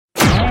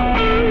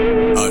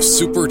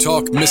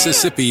SuperTalk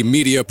Mississippi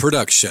media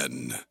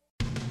production.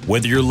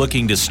 Whether you're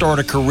looking to start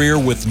a career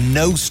with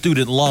no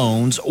student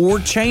loans or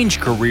change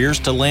careers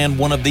to land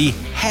one of the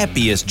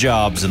happiest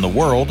jobs in the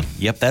world,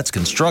 yep, that's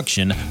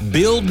construction,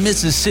 Build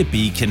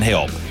Mississippi can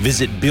help.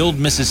 Visit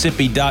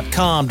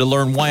buildmississippi.com to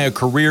learn why a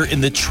career in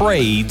the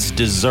trades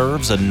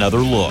deserves another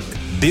look.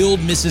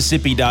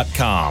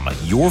 Buildmississippi.com.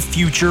 Your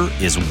future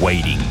is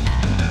waiting.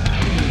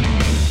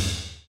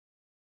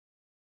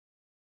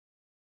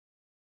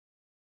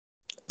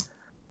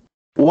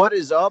 What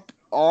is up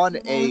on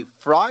a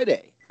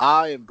Friday?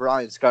 I am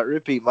Brian Scott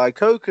Rippey. My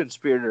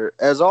co-conspirator,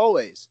 as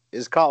always,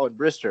 is Colin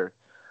Brister.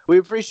 We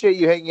appreciate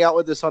you hanging out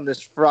with us on this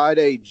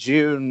Friday,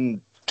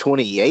 June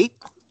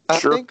 28th. I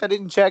think I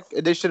didn't check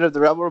edition of the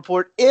Rebel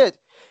Report. It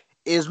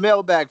is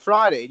Mailbag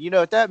Friday. You know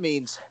what that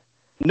means?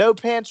 No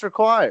pants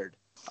required.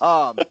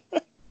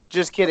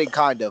 Just kidding,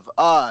 kind of.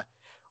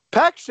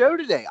 Packed show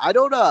today. I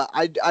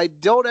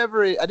didn't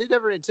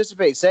ever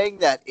anticipate saying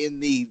that in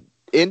the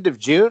end of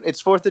June.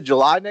 It's 4th of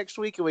July next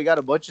week, and we got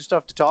a bunch of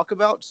stuff to talk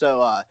about.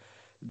 So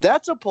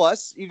that's a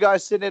plus. You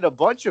guys sent in a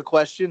bunch of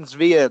questions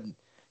via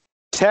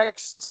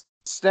text,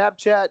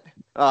 Snapchat,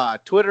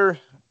 Twitter,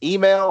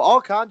 email,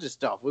 all kinds of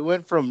stuff. We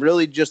went from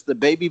really just the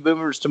baby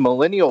boomers to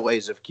millennial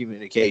ways of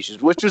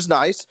communications, which was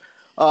nice.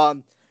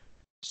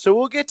 So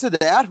we'll get to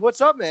that.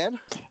 What's up, man?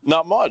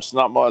 Not much.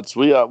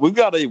 We've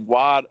got a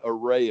wide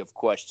array of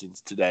questions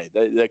today.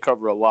 They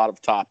cover a lot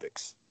of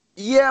topics.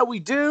 Yeah, we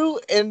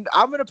do, and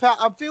I'm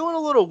feeling a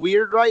little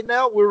weird right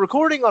now. We're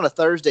recording on a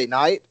Thursday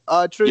night,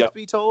 truth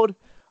be told.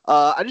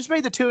 I just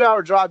made the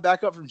 2-hour drive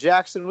back up from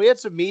Jackson. We had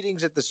some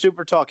meetings at the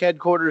Super Talk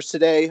headquarters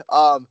today,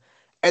 and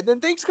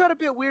then things got a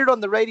bit weird on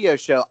the radio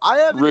show. I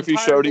have an Riffy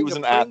entire showed he thing was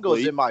of an Pringles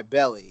athlete in my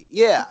belly.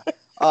 Yeah.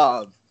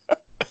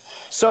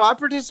 So I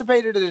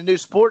participated in a new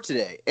sport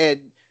today,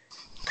 and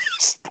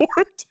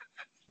sport.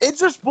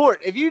 It's a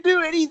sport. If you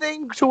do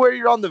anything to where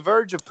you're on the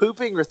verge of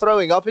pooping or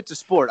throwing up, it's a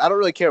sport. I don't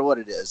really care what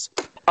it is.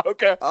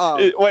 Okay.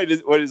 Wait,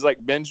 is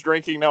like binge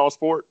drinking now a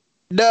sport?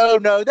 No,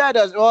 that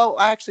doesn't. Well,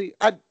 actually,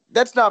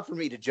 that's not for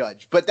me to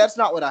judge, but that's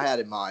not what I had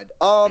in mind.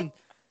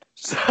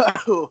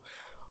 So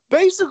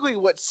basically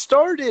what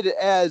started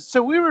as,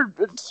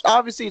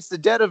 obviously it's the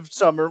dead of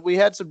summer. We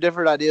had some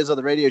different ideas on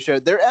the radio show.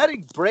 They're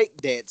adding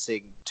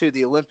breakdancing to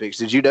the Olympics.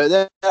 Did you know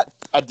that?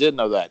 I did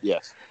know that,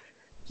 yes.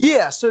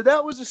 Yeah, so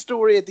that was a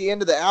story at the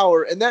end of the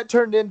hour, and that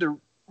turned into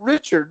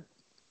Richard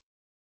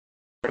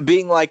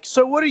being like,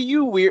 so what are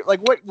you weird? Like,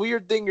 what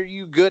weird thing are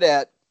you good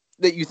at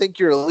that you think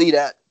you're elite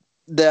at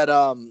that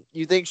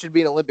you think should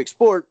be an Olympic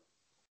sport?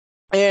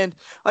 And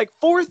like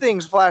 4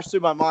 things flashed through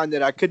my mind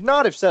that I could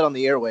not have said on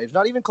the airwaves,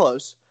 not even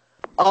close.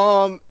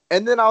 And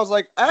then I was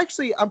like,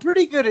 actually, I'm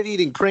pretty good at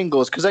eating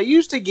Pringles because I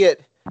used to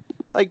get,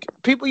 like,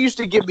 people used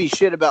to give me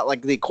shit about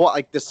like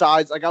the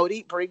size. Like, I would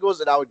eat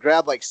Pringles and I would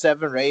grab like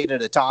 7 or 8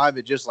 at a time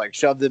and just like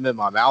shove them in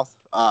my mouth,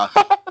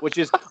 which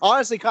is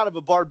honestly kind of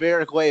a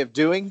barbaric way of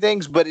doing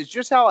things, but it's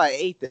just how I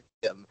ate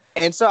them.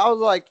 And so I was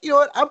like, you know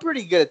what, I'm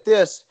pretty good at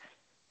this.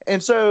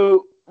 And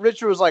so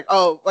Richard was like,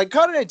 oh, like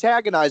kind of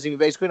antagonizing me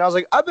basically. And I was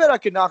like, I bet I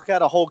could knock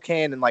out a whole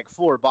can in like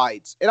 4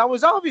 bites. And I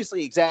was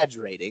obviously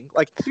exaggerating.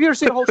 Like, if you ever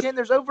seen a whole can,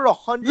 there's over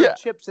 100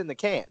 chips in the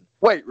can.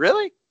 Wait,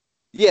 really?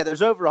 Yeah,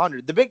 there's over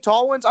 100. The big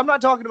tall ones. I'm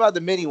not talking about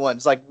the mini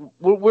ones. Like,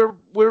 we're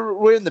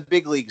in the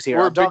big leagues here.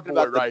 I'm talking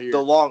about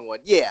the long one.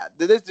 Yeah,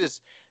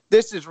 this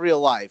is real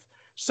life.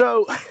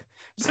 So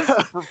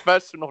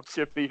professional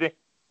chip eating.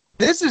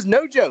 This is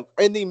no joke.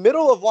 In the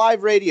middle of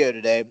live radio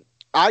today,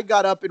 I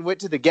got up and went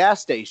to the gas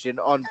station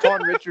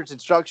upon Richard's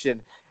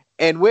instruction,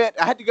 and I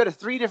had to go to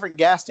 3 different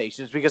gas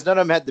stations because none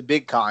of them had the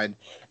big kind,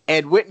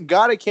 and went and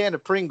got a can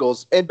of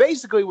Pringles. And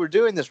basically, we're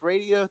doing this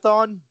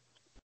radiothon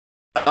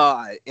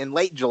in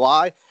late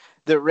July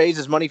that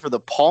raises money for the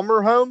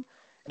Palmer home.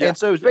 Yeah. And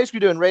so it's basically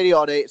doing radio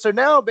all day. So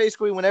now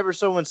basically whenever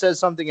someone says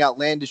something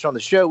outlandish on the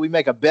show, we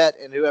make a bet,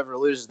 and whoever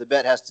loses the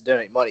bet has to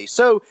donate money.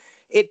 So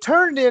it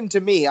turned into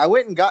me. I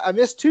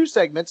missed 2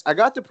 segments. I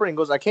got the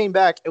Pringles. I came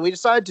back, and we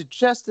decided to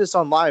test this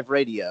on live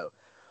radio.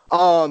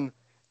 And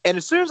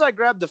as soon as I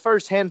grabbed the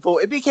first handful,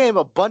 it became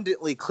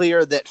abundantly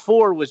clear that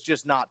 4 was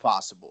just not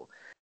possible.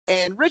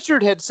 And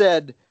Richard had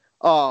said,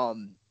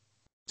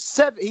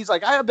 7. He's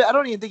like, I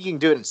don't even think you can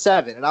do it in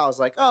 7. And I was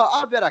like, oh,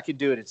 I bet I could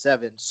do it in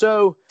 7.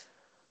 So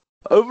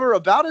over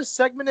about a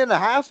segment and a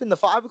half in the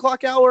 5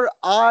 o'clock hour,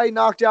 I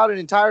knocked out an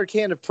entire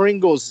can of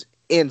Pringles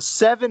in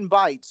 7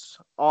 bites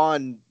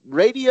on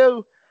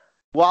radio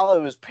while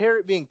it was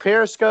being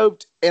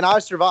periscoped, and I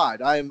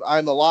survived. I'm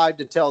alive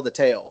to tell the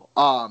tale.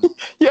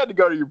 You had to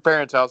go to your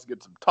parents' house to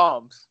get some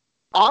Tums.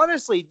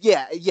 Honestly,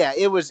 yeah,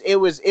 it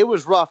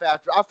was rough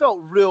after. I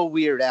felt real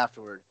weird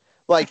afterward.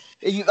 Like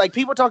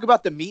people talk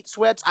about the meat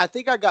sweats. I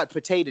think I got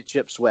potato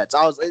chip sweats.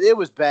 It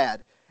was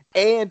bad.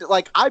 And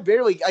like, I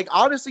barely, like,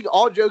 honestly,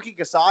 all joking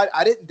aside,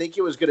 I didn't think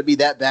it was going to be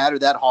that bad or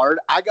that hard.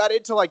 I got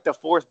into like the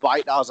 4th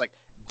bite and I was like,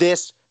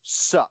 this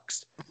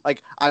sucks.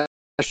 Like, I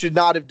should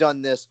not have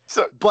done this,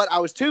 but I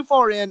was too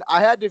far in.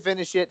 I had to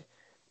finish it,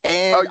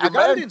 and I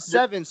got it in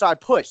 7, so I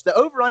pushed. The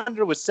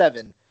over-under was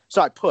 7,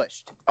 so I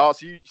pushed. Oh,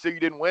 so you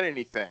didn't win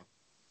anything?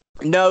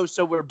 No,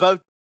 so we're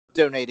both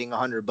donating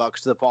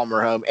 $100 to the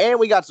Palmer home, and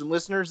we got some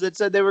listeners that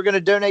said they were going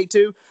to donate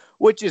too,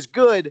 which is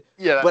good.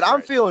 Yeah, but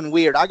I'm feeling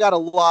weird. I got a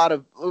lot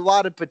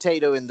of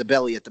potato in the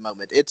belly at the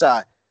moment. It's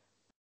I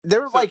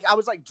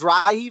was like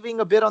dry heaving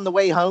a bit on the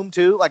way home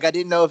too. Like I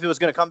didn't know if it was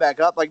going to come back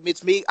up. Like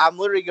it's me. I'm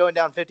literally going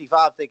down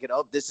 55 thinking,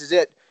 oh, this is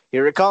it.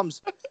 Here it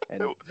comes.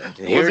 And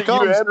here it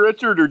comes. You and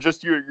Richard or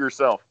just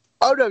yourself?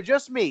 Oh no,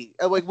 just me.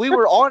 Like we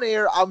were on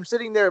air. I'm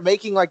sitting there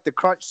making like the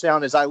crunch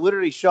sound as I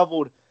literally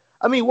shoveled.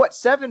 I mean,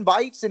 7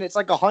 bites and it's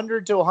like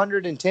 100 to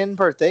 110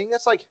 per thing.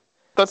 That's like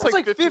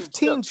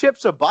 15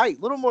 chips a bite.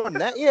 A little more than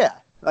that. Yeah.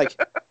 Like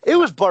it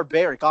was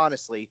barbaric,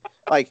 honestly.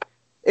 Like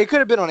it could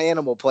have been on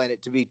Animal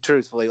Planet, to be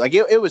truthfully. Like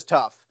it was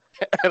tough.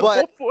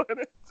 But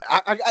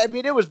I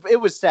mean, it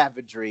was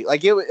savagery.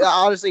 Like it was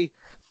honestly.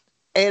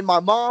 And my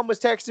mom was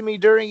texting me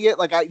during it.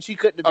 Like she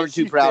couldn't have been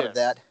too proud of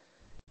that.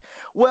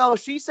 Well,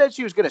 she said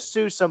she was going to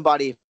sue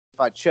somebody if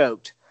I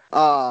choked.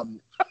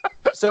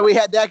 So we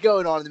had that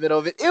going on in the middle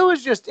of it. It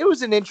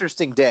was an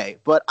interesting day,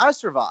 but I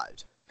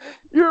survived.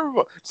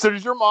 So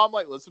does your mom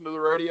listen to the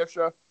radio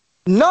show?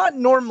 Not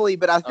normally,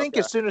 but I think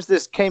as soon as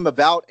this came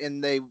about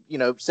and they,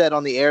 said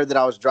on the air that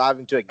I was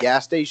driving to a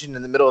gas station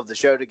in the middle of the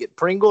show to get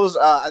Pringles,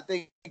 I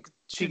think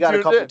she got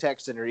a couple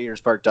texts and her ears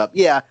perked up.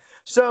 Yeah.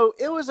 So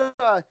it was a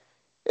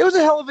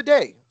hell of a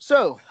day.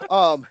 So,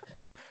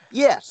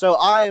 yeah. So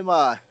I'm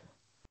an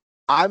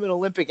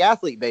Olympic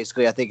athlete,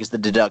 basically. I think is the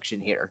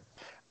deduction here.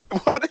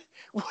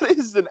 What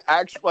is an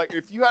actual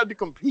if you had to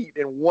compete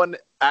in one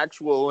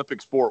actual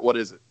Olympic sport? What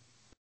is it?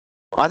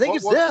 I think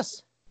it's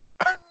this.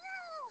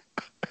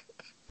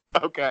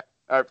 Okay,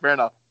 all right, fair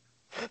enough.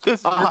 This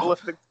is your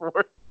Olympic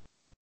sport.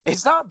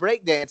 It's not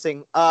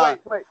breakdancing.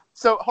 Wait.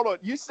 So hold on.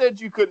 You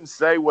said you couldn't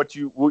say what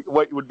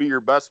would be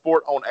your best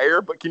sport on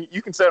air, but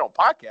you can say it on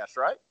podcast,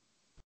 right?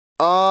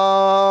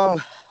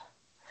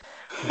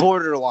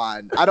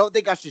 Borderline. I don't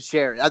think I should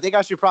share it. I think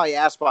I should probably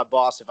ask my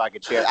boss if I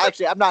could share it.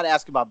 Actually, I'm not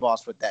asking my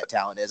boss what that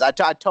talent is. I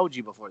told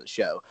you before the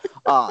show.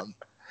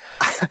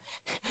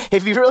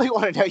 If you really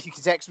want to know, you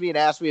can text me and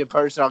ask me in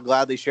person. I'll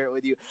gladly share it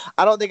with you.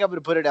 I don't think I'm going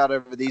to put it out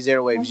over these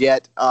airwaves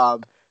yet.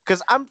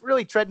 Because I'm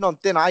really treading on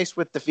thin ice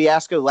with the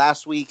fiasco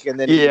last week and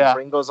then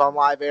Pringles on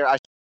live air. I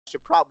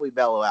should probably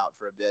bellow out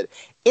for a bit.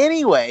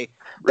 Anyway,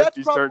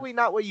 that's probably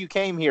not what you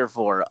came here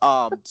for.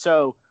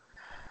 So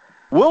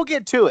we'll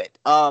get to it.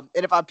 And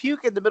if I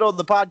puke in the middle of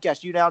the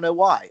podcast, you now know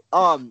why.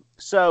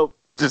 So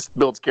just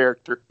builds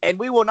character, and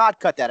we will not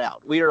cut that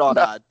out. We are on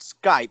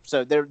Skype,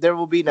 so there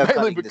will be no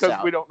cutting because this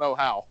out. We don't know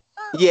how.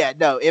 Yeah,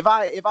 no. If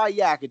I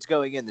yak, it's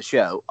going in the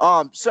show.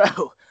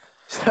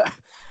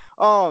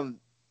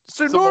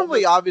 So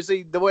normally,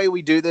 obviously, the way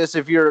we do this,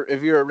 if you're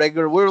a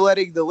regular, we're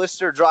letting the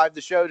listener drive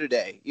the show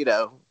today.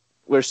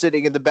 We're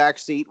sitting in the back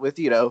seat with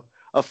a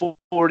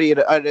 40 in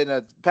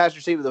a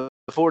passenger seat with a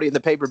 40 in the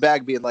paper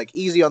bag, being like,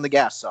 easy on the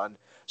gas, son.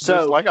 So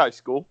just like high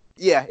school.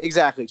 Yeah,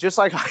 exactly. Just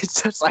like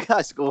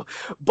high school.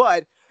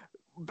 But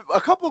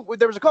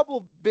there was a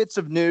couple bits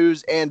of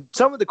news, and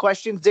some of the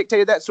questions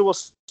dictated that. So we'll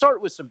start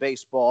with some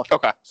baseball.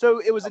 Okay. So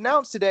it was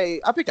announced today.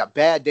 I picked a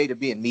bad day to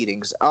be in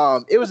meetings.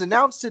 It was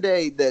announced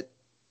today that.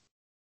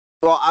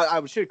 Well,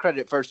 I should credit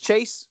it first.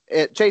 Chase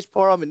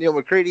Parham and Neil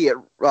McCready at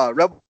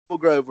Rebel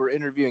Grove were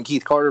interviewing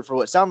Keith Carter for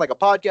what sounded like a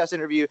podcast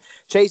interview.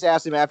 Chase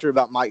asked him after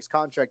about Mike's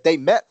contract. They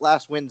met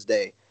last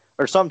Wednesday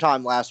or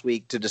sometime last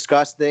week to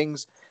discuss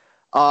things.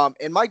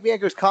 And Mike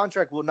Bianco's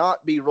contract will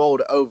not be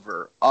rolled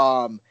over.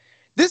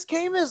 This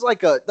came as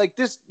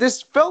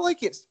this felt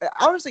like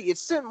it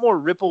sent more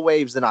ripple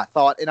waves than I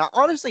thought. And I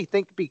honestly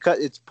think because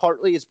it's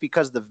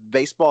because the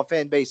baseball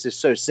fan base is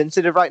so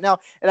sensitive right now.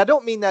 And I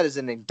don't mean that as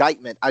an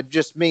indictment. I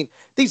just mean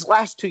these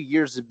last 2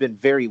 years have been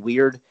very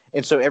weird.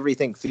 And so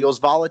everything feels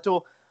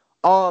volatile.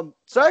 So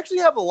I actually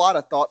have a lot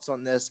of thoughts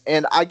on this,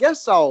 and I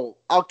guess I'll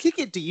kick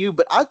it to you,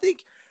 but I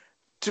think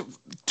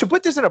to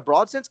put this in a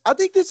broad sense, I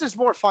think this is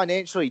more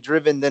financially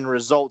driven than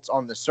results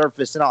on the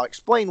surface, and I'll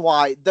explain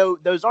why, though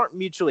those aren't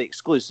mutually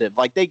exclusive.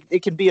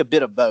 It can be a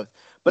bit of both.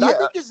 But I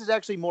think this is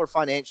actually more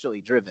financially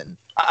driven.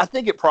 I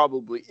think it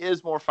probably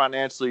is more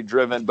financially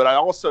driven, but I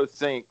also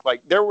think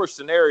there were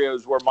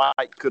scenarios where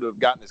Mike could have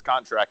gotten his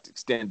contract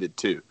extended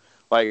too.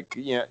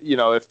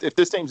 If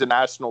this team's a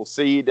national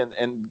seed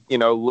and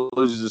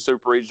loses a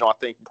super regional, I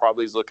think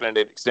probably he's looking at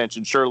an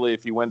extension. Surely,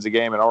 if he wins a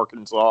game in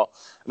Arkansas,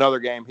 another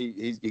game,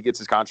 he gets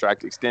his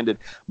contract extended.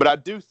 But I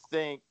do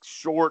think,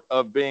 short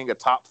of being a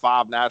top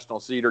 5 national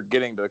seed or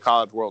getting to the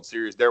College World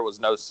Series, there was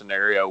no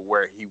scenario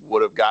where he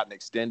would have gotten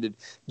extended,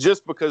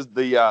 just because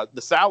the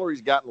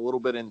salary's gotten a little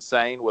bit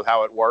insane with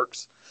how it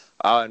works,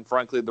 and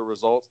frankly, the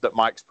results that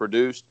Mike's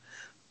produced.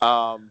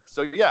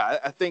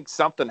 I think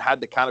something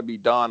had to kind of be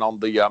done on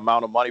the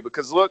amount of money,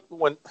 because look,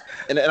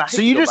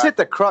 so you just hit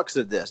the crux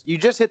of this. You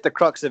just hit the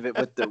crux of it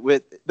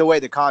with the way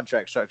the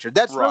contract structured.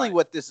 That's really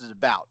what this is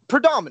about.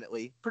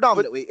 Predominantly,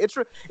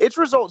 it's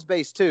results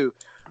based too.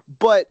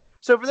 But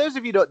so for those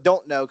of you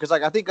don't know, because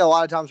I think a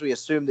lot of times we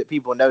assume that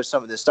people know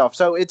some of this stuff.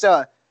 So it's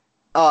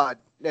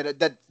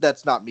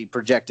that's not me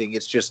projecting.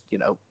 It's just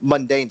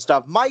mundane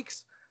stuff.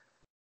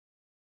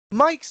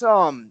 Mike's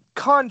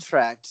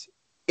contract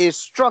is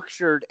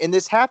structured, and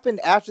this happened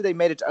after they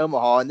made it to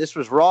Omaha, and this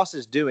was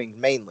Ross's doing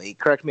mainly.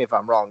 Correct me if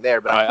I'm wrong there,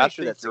 but I'm pretty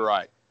sure that's you're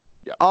right.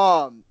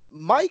 Yeah.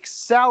 Mike's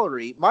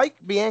salary, Mike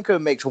Bianco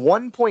makes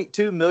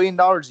 $1.2 million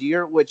a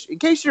year, which, in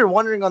case you're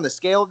wondering on the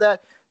scale of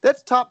that,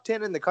 that's top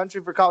 10 in the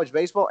country for college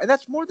baseball, and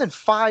that's more than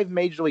 5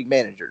 major league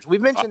managers. We've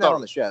mentioned that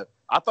on the show.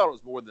 I thought it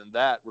was more than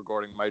that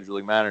regarding major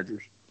league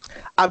managers.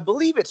 I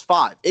believe it's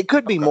 5. It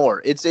could be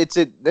more. I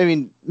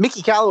mean,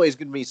 Mickey Callaway is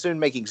going to be soon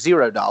making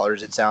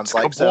 $0. It sounds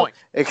like. Good point.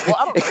 It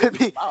could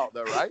be buyout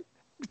though, right?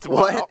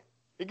 What?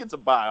 He gets a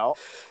buyout.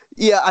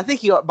 Yeah, I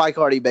think Mike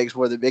already makes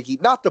more than Mickey.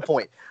 Not the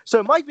point.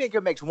 So Mike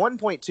Bianco makes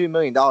 $1.2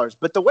 million,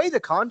 but the way the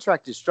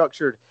contract is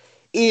structured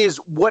is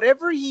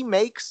whatever he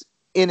makes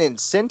in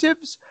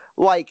incentives,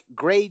 like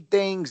grade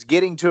things,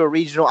 getting to a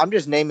regional. I'm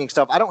just naming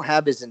stuff. I don't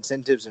have his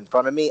incentives in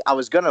front of me. I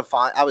was gonna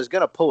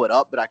pull it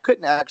up, but I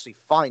couldn't actually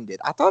find it.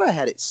 I thought I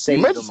had it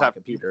saved on my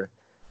computer.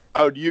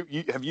 Oh,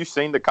 have you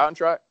seen the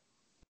contract?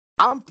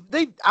 I'm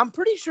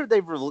pretty sure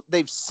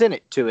they've sent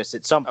it to us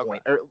at some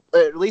point, or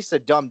at least a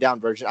dumbed down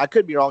version. I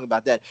could be wrong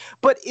about that,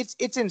 but it's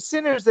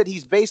incentives that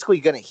he's basically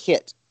going to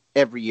hit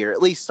every year,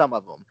 at least some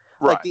of them,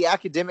 like the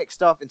academic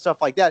stuff and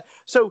stuff like that.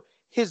 So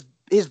his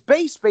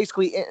base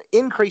basically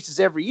increases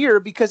every year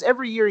because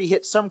every year he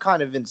hits some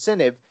kind of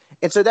incentive,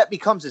 and so that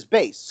becomes his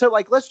base. So,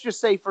 like, let's just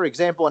say, for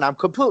example, and I'm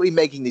completely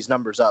making these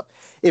numbers up,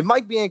 if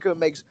Mike Bianco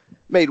made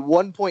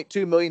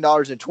 $1.2 million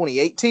in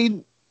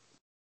 2018.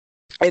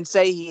 And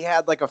say he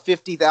had like a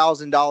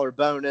 $50,000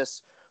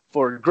 bonus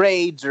for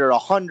grades or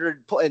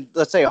 100, and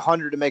let's say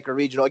 100 to make a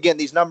regional. Again,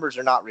 these numbers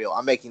are not real.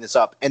 I'm making this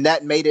up. And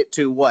that made it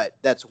to what?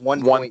 That's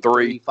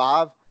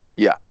 1.35?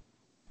 Yeah.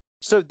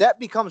 So that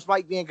becomes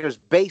Mike Bianco's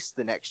base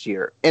the next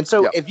year. And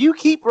so if you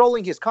keep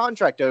rolling his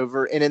contract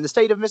over, and in the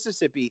state of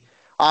Mississippi,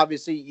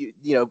 obviously,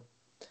 you know,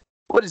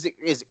 what is it?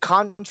 Is it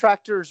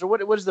contractors or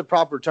what is the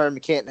proper term? You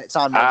can't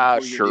sign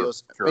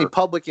deals. Sure. I mean,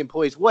 public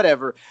employees,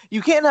 whatever.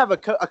 You can't have a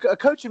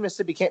coach in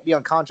Mississippi can't be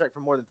on contract for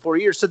more than 4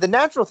 years. So the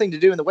natural thing to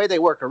do and the way they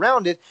work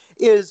around it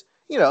is,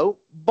 you know,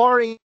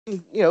 barring,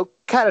 you know,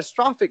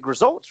 catastrophic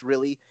results,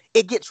 really,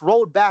 it gets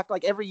rolled back.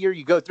 Like every year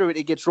you go through it,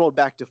 it gets rolled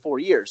back to 4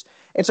 years.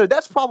 And so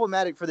that's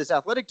problematic for this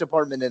athletic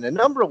department in a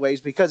number of ways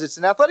because it's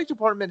an athletic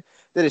department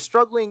that is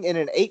struggling in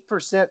an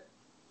 8%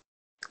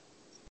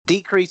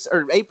 decrease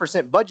or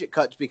 8% budget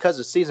cuts because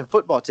of season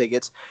football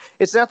tickets.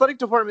 It's an athletic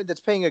department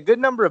that's paying a good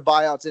number of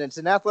buyouts, and it's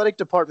an athletic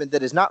department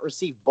that has not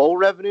received bowl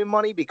revenue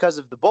money because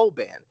of the bowl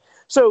ban.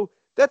 So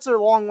that's a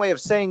long way of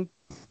saying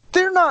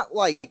they're not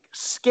like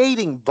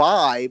skating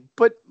by,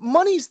 but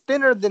money's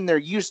thinner than they're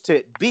used to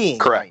it being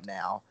right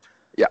now.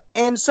 Yeah.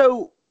 And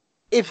so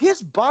if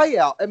his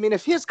buyout, I mean,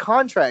 if his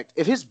contract,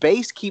 if his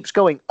base keeps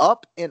going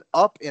up and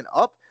up and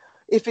up,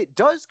 if it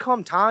does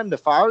come time to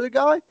fire the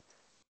guy,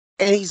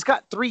 and he's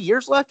got 3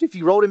 years left. If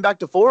you rolled him back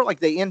to 4, like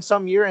they end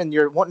some year and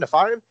you're wanting to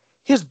fire him,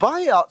 his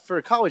buyout for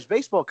a college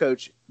baseball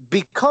coach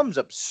becomes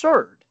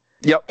absurd.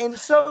 Yep. And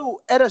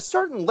so at a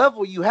certain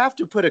level, you have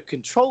to put a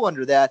control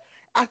under that.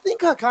 I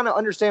think I kind of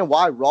understand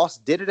why Ross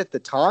did it at the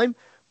time,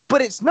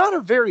 but it's not a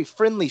very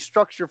friendly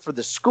structure for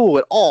the school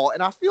at all.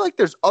 And I feel like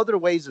there's other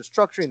ways of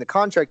structuring the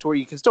contract where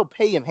you can still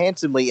pay him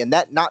handsomely and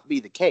that not be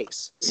the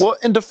case. Well,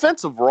 in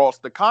defense of Ross,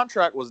 the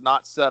contract was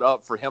not set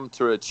up for him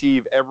to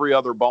achieve every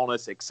other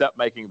bonus except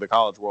making the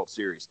College World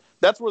Series.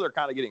 That's where they're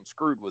kind of getting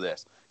screwed with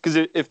this.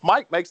 Because if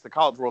Mike makes the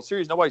College World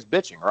Series, nobody's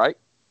bitching, right?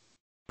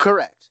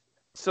 Correct.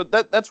 So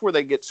that's where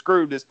they get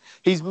screwed is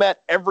he's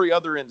met every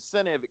other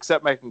incentive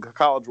except making the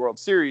College World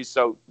Series.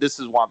 So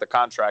this is why the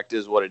contract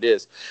is what it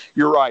is.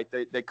 You're right.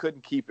 They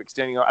couldn't keep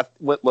extending.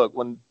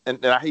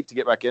 And I hate to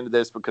get back into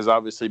this because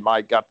obviously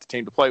Mike got the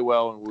team to play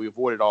well and we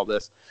avoided all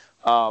this.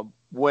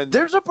 When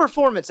there's a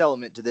performance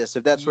element to this,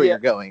 if that's where you're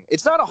going,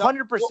 it's not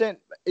 100%.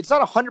 It's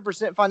not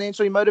 100%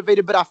 financially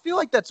motivated, but I feel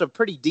like that's a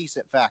pretty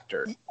decent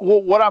factor.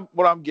 Well,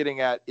 what I'm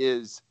getting at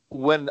is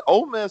when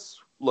Ole Miss.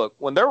 Look,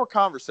 when there were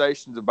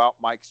conversations about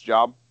Mike's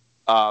job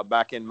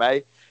back in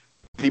May,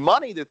 the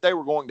money that they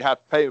were going to have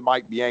to pay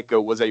Mike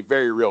Bianco was a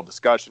very real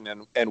discussion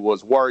and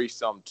was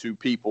worrisome to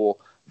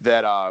people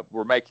that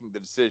were making the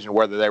decision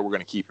whether they were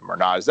going to keep him or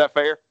not. Is that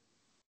fair?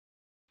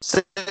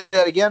 Say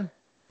that again.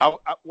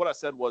 What I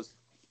said was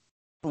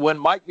when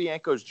Mike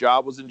Bianco's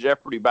job was in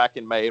jeopardy back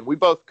in May, and we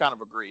both kind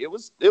of agree, it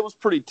was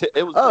pretty.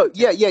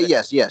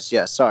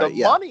 Yes. Sorry,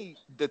 the money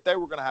that they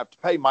were going to have to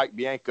pay Mike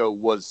Bianco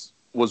was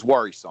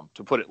worrisome,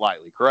 to put it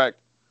lightly, correct?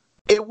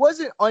 It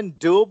wasn't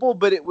undoable,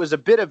 but it was a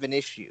bit of an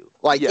issue.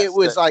 Like, yes, it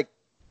was like,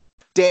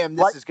 damn,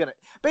 this is going to...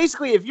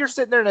 Basically, if you're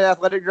sitting there as an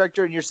athletic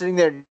director and you're sitting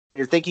there and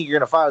you're thinking you're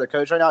going to fire the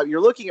coach right now,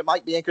 you're looking at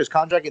Mike Bianco's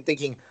contract and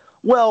thinking,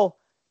 well,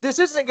 this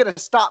isn't going to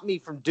stop me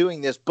from doing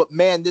this, but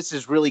man, this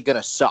is really going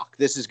to suck.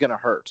 This is going to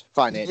hurt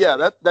financially.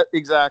 Yeah, that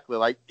exactly.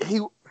 Like,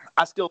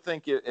 I still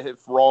think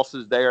if Ross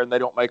is there and they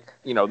don't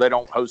they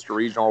don't host a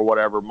regional or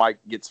whatever, Mike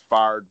gets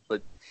fired,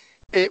 but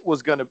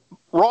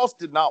Ross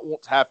did not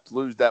want to have to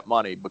lose that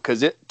money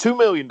because $2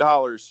 million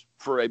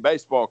for a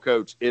baseball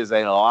coach is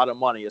a lot of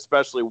money,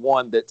 especially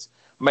one that's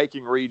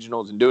making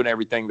regionals and doing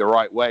everything the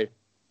right way.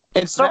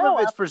 And some Now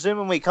of it's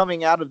presumably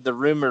coming out of the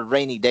rumored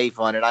rainy day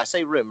fund. And I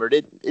say rumored,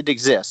 it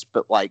exists.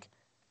 But, like,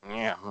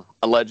 yeah,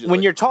 allegedly.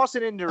 when you're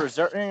tossing into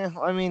reserve,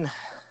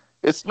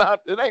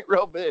 It ain't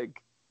real big.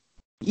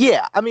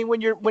 yeah. I mean,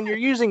 when you're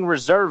using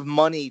reserve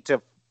money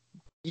to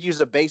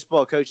use a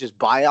baseball coach's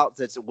buyout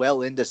that's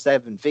well into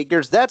seven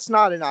figures, that's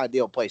not an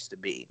ideal place to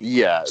be.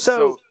 Yeah.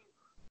 So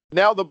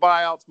now the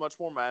buyout's much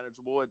more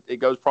manageable. It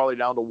goes probably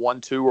down to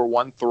 1.2 or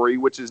 1.3,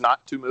 which is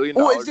not $2 million.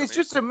 well, it's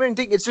just a main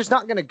thing. It's just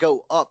not going to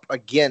go up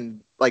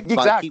again. Like, by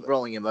Exactly. keep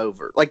rolling him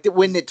over. Like,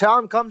 when the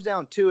time comes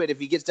down to it, if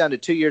he gets down to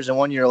 2 years and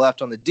 1 year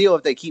left on the deal,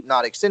 if they keep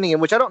not extending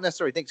him, which I don't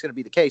necessarily think is going to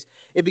be the case,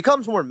 it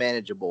becomes more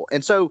manageable.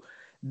 And so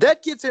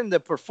that gets in the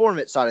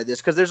performance side of this,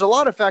 because there's a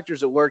lot of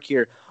factors at work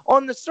here.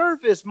 On the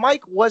surface,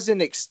 Mike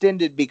wasn't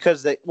extended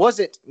because they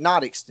wasn't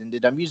not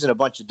extended. I'm using a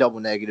bunch of double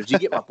negatives. You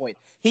get my point.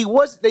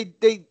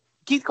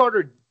 Keith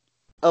Carter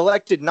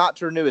elected not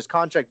to renew his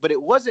contract, but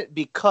it wasn't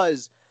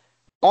because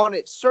on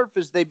its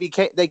surface they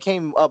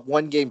came up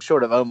one game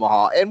short of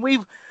Omaha. And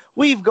we've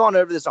gone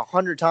over this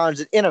 100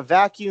 times. In a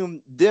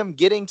vacuum, them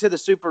getting to the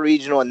Super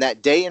Regional and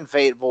that day in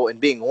Fayetteville and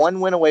being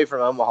one win away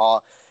from Omaha,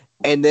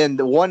 and then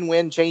the one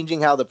win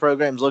changing how the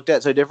program's looked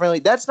at so differently,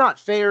 that's not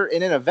fair.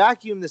 And in a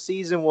vacuum, the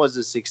season was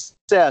a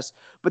success,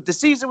 but the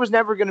season was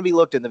never going to be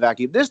looked in the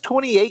vacuum. This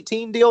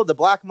 2018 deal, the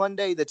Black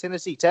Monday, the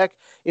Tennessee Tech,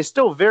 is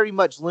still very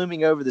much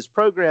looming over this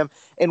program.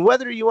 And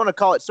whether you want to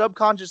call it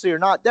subconsciously or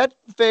not, that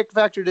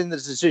factored in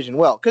this decision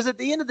well. Because at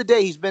the end of the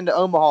day, he's been to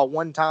Omaha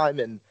one time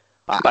in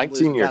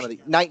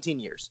 19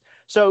 years.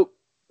 So,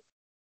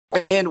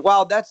 and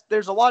while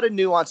there's a lot of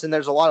nuance and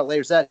there's a lot of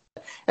layers that,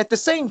 at the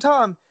same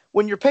time,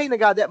 when you're paying a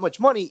guy that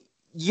much money,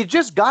 you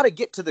just got to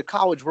get to the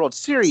College World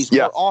Series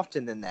more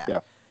often than that.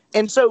 Yeah.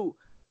 And so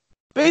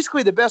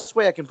basically the best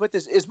way I can put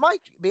this is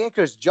Mike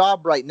Bianco's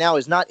job right now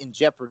is not in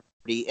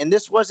jeopardy. And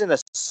this wasn't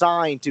a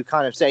sign to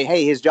kind of say,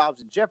 hey, his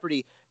job's in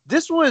jeopardy.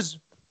 This was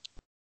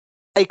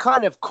a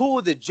kind of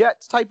cool the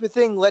Jets type of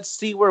thing. Let's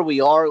see where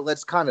we are.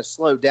 Let's kind of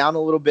slow down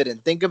a little bit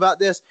and think about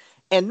this.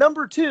 And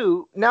number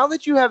two, now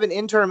that you have an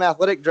interim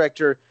athletic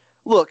director,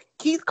 look,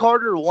 Keith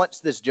Carter wants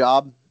this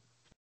job.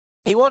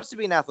 He wants to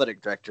be an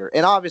athletic director.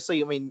 And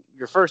obviously, I mean,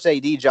 your first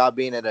AD job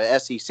being at a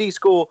SEC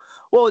school,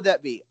 what would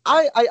that be?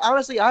 I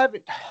honestly, I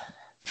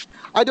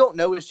don't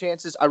know his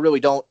chances. I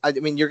really don't. I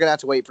mean, you're going to have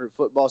to wait for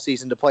football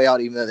season to play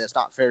out, even though that's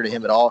not fair to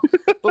him at all.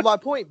 But my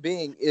point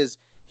being is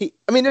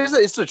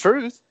it's the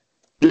truth.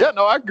 Yeah,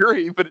 no, I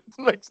agree, but it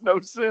makes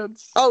no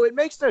sense. Oh, it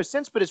makes no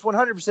sense, but it's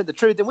 100% the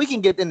truth. And we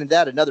can get into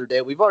that another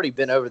day. We've already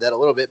been over that a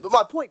little bit. But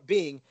my point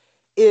being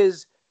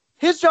is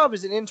his job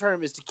as an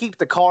intern is to keep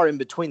the car in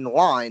between the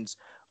lines.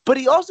 But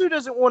he also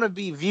doesn't want to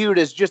be viewed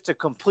as just a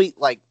complete,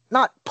 like,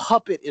 not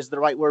puppet is the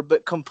right word,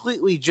 but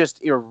completely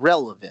just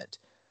irrelevant.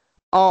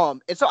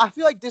 And so I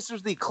feel like this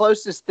was the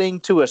closest thing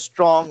to a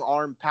strong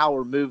arm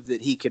power move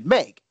that he could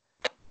make.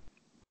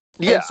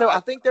 Yeah. And so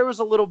I think there was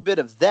a little bit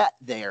of that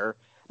there.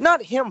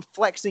 Not him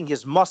flexing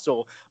his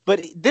muscle,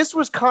 but this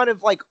was kind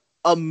of like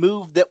a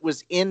move that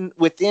was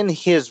within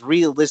his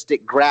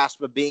realistic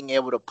grasp of being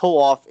able to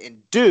pull off and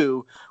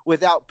do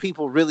without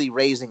people really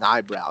raising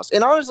eyebrows.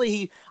 And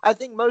honestly, I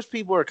think most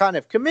people are kind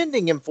of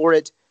commending him for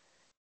it.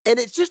 And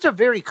it's just a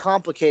very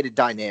complicated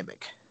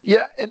dynamic.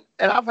 Yeah. And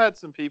I've had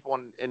some people,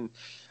 and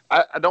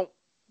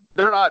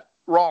they're not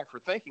wrong for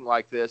thinking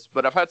like this,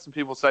 but I've had some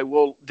people say,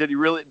 well, does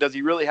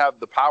he really have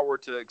the power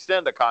to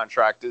extend a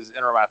contract as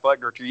interim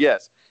athletic director?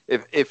 Yes.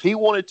 If he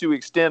wanted to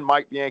extend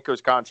Mike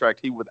Bianco's contract,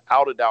 he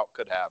without a doubt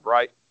could have,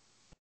 right?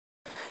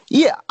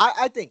 Yeah,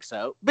 I think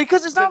so.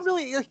 Because it's not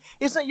really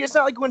it's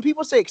not like when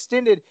people say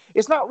extended,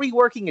 it's not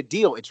reworking a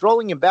deal. It's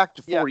rolling him back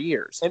to 4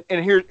 years.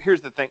 And here's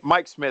the thing.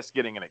 Mike Smith's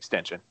getting an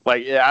extension.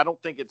 Like, I don't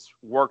think it's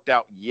worked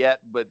out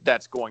yet, but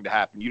that's going to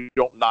happen. You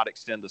don't not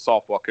extend the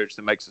softball coach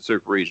that makes the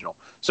Super Regional.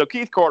 So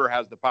Keith Carter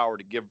has the power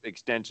to give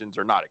extensions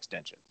or not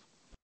extensions.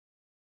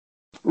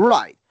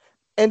 Right.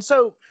 And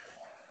so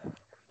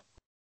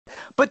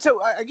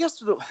I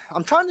guess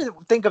I'm trying to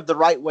think of the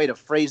right way to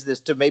phrase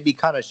this to maybe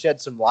kind of shed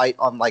some light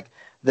on like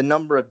the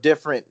number of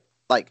different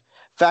like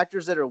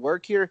factors that are at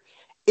work here.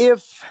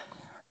 Let's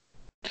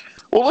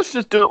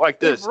just do it like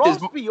this. If Ross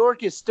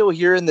Bjork is still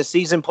here and the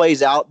season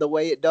plays out the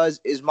way it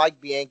does, is Mike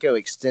Bianco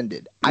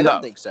extended? I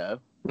don't think so.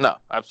 No,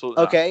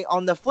 absolutely okay, not.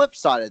 On the flip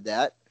side of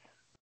that,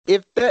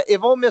 if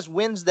Ole Miss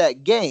wins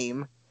that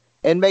game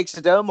and makes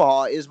it to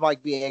Omaha, is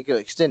Mike Bianco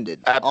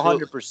extended?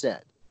 100%.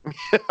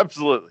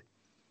 Absolutely.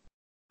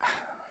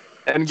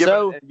 And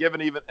given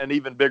an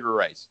even bigger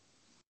raise.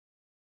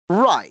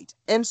 Right.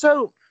 And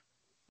so,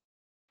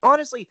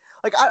 honestly,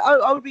 like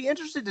I would be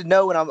interested to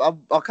know, and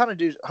I'll kind of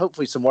do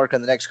hopefully some work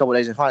in the next couple of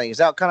days and finding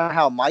out kind of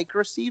how Mike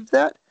received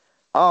that.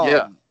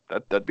 Yeah,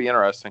 that'd be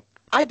interesting.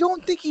 I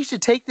don't think he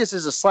should take this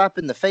as a slap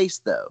in the face,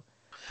 though.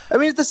 I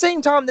mean, at the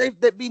same time,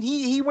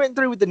 he went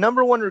through with the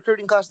number one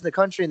recruiting class in the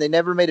country, and they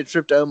never made a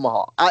trip to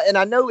Omaha. And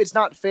I know it's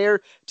not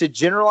fair to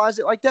generalize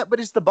it like that, but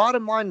it's the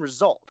bottom line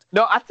result.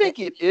 No, I think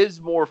it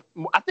is more.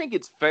 I think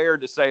it's fair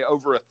to say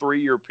over a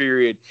 3-year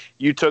period,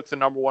 you took the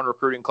number one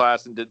recruiting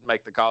class and didn't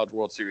make the College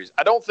World Series.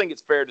 I don't think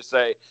it's fair to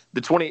say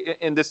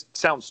and this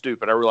sounds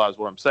stupid. I realize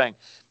what I'm saying.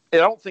 I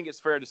don't think it's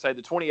fair to say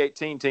the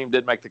 2018 team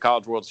did make the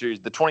College World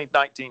Series. The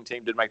 2019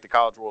 team did make the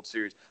College World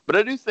Series. But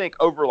I do think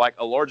over like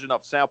a large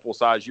enough sample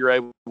size, you're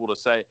able to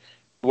say,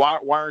 why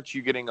aren't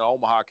you getting to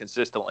Omaha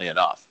consistently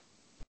enough?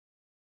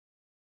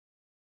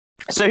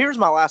 So here's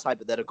my last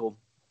hypothetical.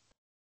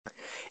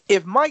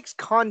 If Mike's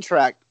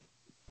contract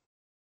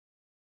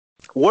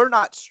were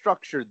not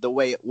structured the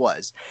way it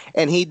was,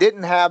 and he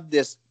didn't have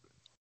this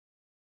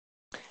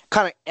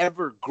kind of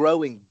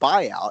ever-growing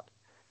buyout,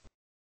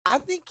 I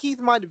think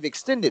Keith might have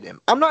extended him.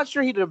 I'm not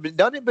sure he'd have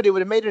done it, but it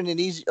would have made it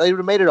it would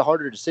have made it a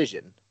harder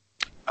decision.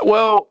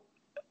 Well,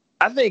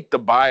 I think the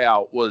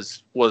buyout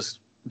was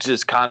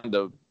just kind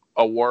of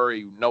a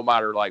worry, no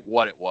matter like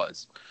what it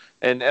was,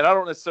 and I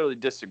don't necessarily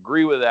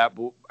disagree with that.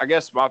 But I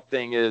guess my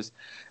thing is,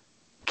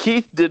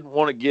 Keith didn't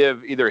want to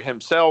give either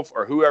himself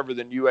or whoever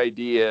the new AD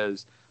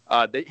is.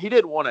 He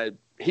didn't want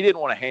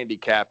to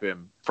handicap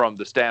him from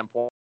the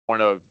standpoint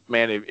of,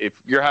 man,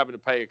 if you're having to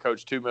pay a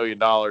coach $2 million,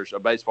 a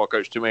baseball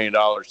coach $2 million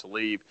to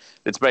leave,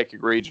 that's making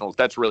regionals,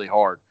 that's really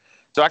hard.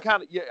 So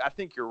I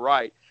think you're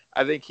right.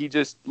 I think he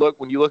just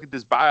when you look at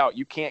this buyout,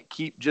 you can't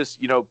keep just,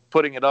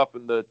 putting it up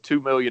in the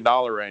 $2 million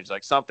range.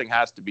 Like, something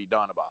has to be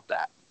done about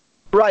that.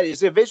 Right.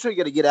 It's eventually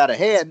going to get out of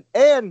hand.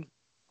 And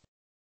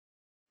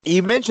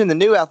you mentioned the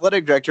new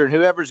athletic director and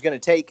whoever's going to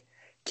take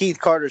Keith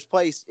Carter's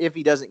place if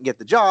he doesn't get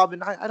the job.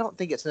 And I don't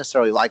think it's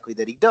necessarily likely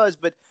that he does,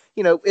 but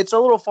it's a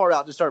little far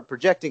out to start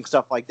projecting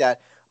stuff like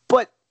that.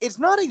 But it's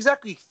not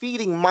exactly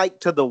feeding Mike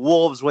to the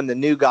wolves when the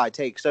new guy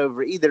takes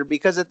over either,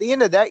 because at the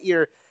end of that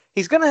year,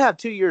 he's going to have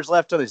 2 years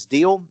left on his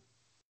deal.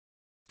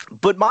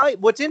 But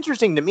what's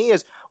interesting to me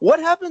is what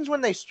happens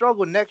when they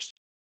struggle next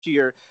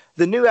year,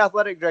 the new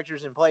athletic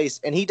director's in place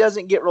and he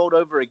doesn't get rolled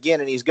over again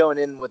and he's going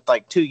in with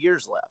like 2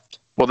 years left.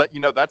 Well,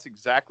 that's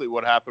exactly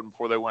what happened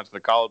before they went to the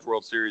College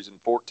World Series in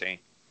 2014.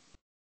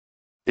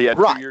 He had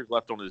 2 years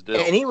left on his deal.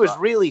 And he was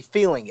really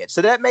feeling it.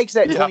 So that makes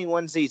that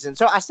 21 season.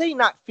 So I say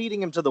not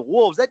feeding him to the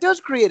wolves. That does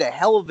create a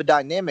hell of a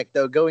dynamic,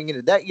 though, going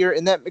into that year,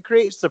 and that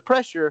creates the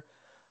pressure.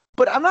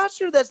 But I'm not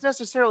sure that's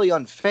necessarily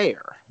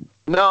unfair.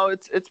 No,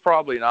 it's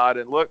probably not.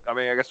 And look, I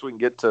mean, I guess we can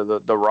get to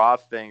the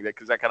Roth thing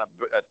because that kind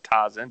of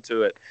ties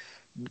into it.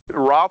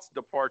 Roth's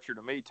departure,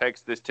 to me,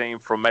 takes this team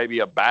from maybe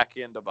a back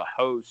end of a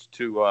host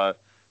to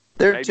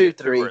they're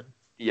 2-3.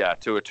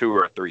 To a 2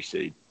 or a 3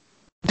 seed.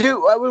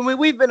 Dude,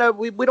 we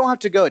don't have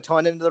to go a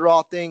ton into the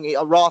Roth thing.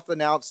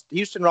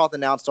 Houston Roth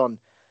announced on,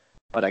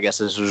 I guess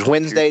this was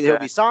Wednesday, he'll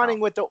be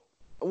signing with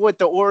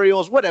the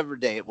Orioles, whatever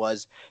day it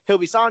was. He'll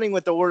be signing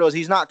with the Orioles.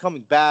 He's not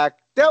coming back.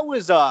 That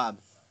was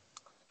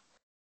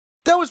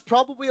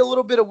probably a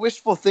little bit of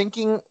wishful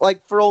thinking,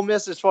 like, for Ole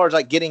Miss as far as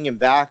like getting him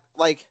back.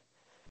 Like,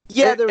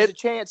 there was a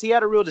chance he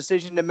had a real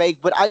decision to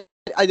make, but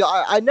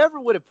I never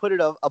would have put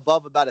it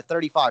above about a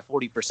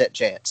 35-40%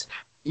 chance.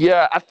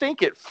 Yeah, I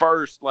think at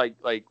first, like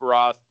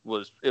Roth it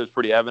was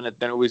pretty evident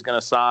then he was going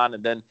to sign,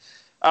 and then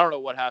I don't know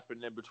what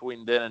happened in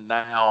between then and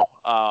now,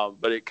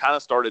 but it kind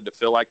of started to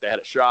feel like they had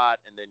a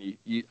shot, and then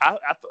I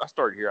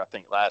started here, I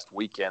think, last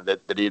weekend that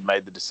he had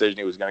made the decision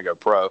he was going to go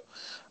pro.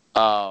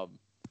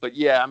 But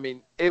yeah, I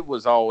mean, he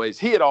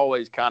had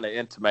always kind of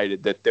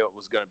intimated that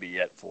was going to be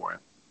it for him.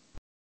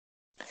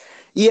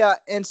 Yeah,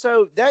 and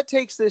so that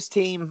takes this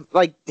team,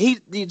 like,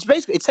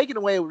 it's taking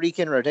away a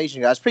weekend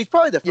rotation, guys. He's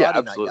probably the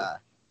Friday night guy.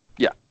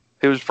 Yeah,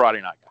 he was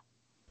Friday night guy.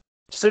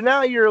 So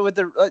now you're with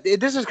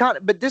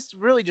but this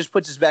really just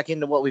puts us back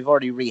into what we've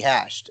already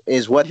rehashed,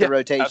 is what the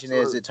rotation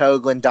is. It's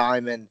Hoagland,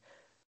 Diamond.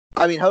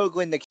 I mean,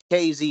 Hoagland,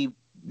 Nikhazy,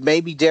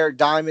 maybe Derek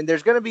Diamond.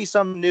 There's going to be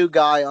some new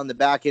guy on the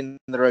back end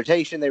of the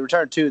rotation. They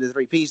returned 2 of the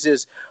 3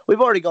 pieces.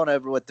 We've already gone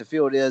over what the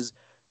field is,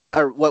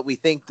 or what we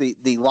think the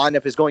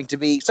lineup is going to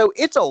be. So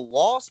it's a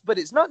loss, but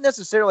it's not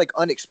necessarily like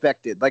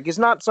unexpected. Like, it's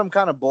not some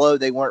kind of blow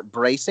they weren't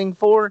bracing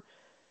for.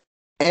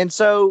 And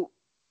so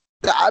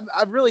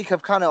I really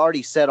have kind of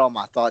already said all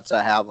my thoughts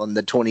I have on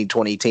the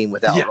 2020 team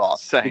without Roth.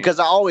 Same. Because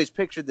I always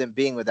pictured them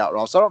being without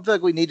Roth. So I don't feel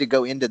like we need to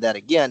go into that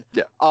again.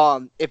 Yeah.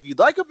 If you'd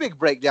like a big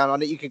breakdown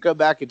on it, you can go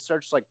back and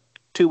search like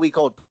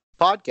 2-week-old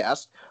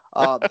podcast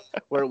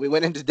where we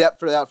went into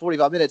depth for about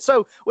 45 minutes.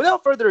 So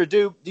without further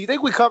ado, do you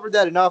think we covered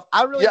that enough?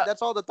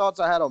 That's all the thoughts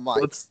I had on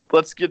Mike.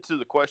 Let's get to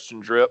the question,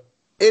 Drip.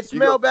 It's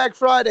Mailbag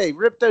Friday.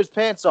 Rip those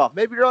pants off.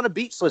 Maybe you're on a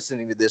beach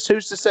listening to this.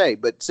 Who's to say?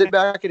 But sit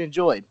back and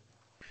enjoy.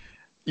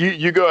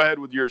 You go ahead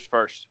with yours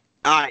first.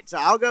 All right, so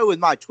I'll go with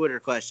my Twitter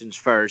questions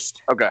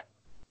first. Okay.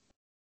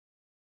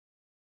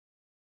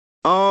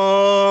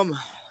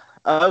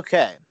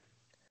 Okay.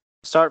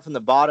 Start from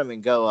the bottom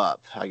and go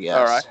up, I guess.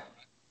 All right.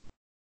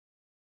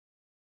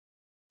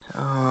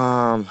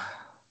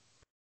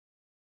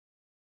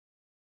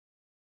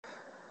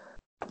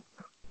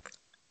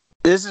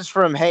 This is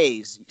from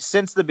Hayes.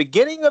 Since the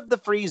beginning of the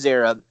freeze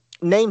era,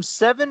 Name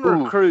 7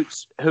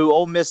 recruits who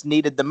Ole Miss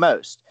needed the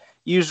most.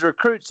 Use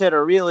recruits had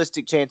a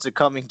realistic chance of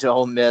coming to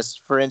Ole Miss.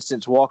 For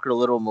instance, Walker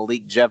Little,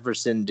 Malik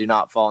Jefferson do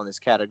not fall in this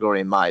category,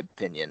 in my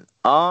opinion.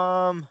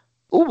 Oh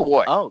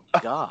boy. Oh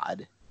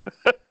God.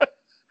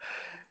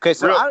 Okay,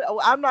 so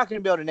I'm not going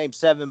to be able to name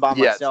 7 by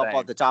myself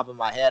off the top of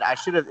my head. I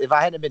should have, if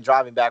I hadn't been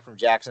driving back from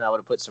Jackson, I would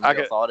have put some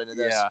real thought into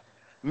this. Yeah.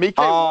 Mike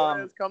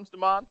Juarez comes to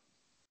mind.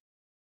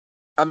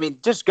 I mean,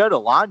 just go to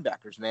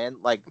linebackers, man.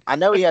 Like, I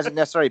know he hasn't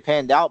necessarily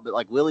panned out, but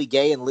like Willie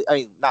Gay and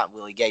not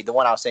Willie Gay, the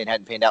one I was saying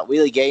hadn't panned out.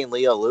 Willie Gay and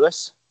Leo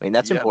Lewis. I mean,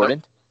 that's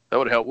important. That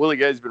would help. Willie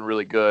Gay's been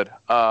really good.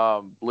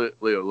 Leo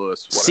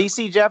Lewis.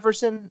 CeCe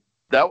Jefferson.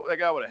 That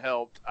guy would have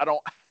helped. I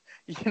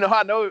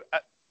know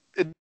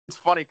it's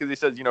funny because he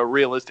says,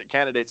 realistic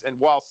candidates. And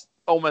while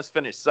Ole Miss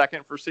finished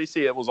second for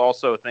CeCe, it was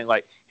also a thing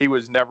like he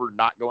was never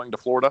not going to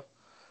Florida.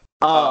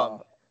 I'm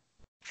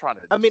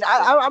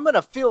going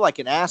to feel like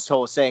an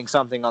asshole saying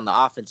something on the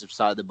offensive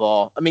side of the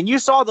ball. I mean, you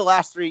saw the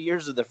last 3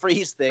 years of the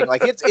Freeze thing.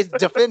 Like, it's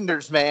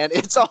defenders, man.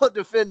 It's all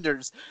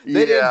defenders.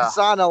 They didn't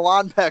sign a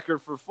linebacker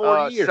for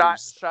 4 years.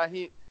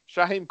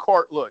 Shaheem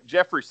Cart. Look,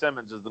 Jeffrey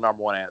Simmons is the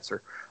number one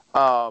answer.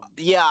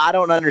 I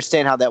don't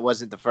understand how that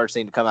wasn't the first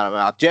thing to come out of my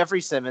mouth.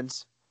 Jeffrey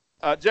Simmons.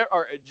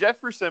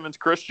 Jeffrey Simmons,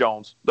 Chris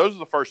Jones. Those are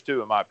the first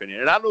 2, in my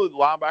opinion. And I know the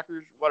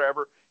linebackers,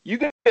 whatever. You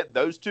can get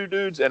those 2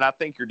 dudes, and I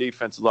think your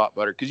defense is a lot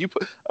better. Because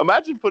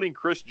imagine putting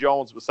Chris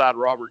Jones beside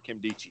Robert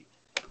Kimdichie.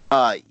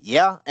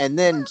 And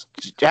then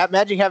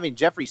imagine having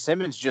Jeffrey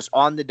Simmons just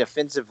on the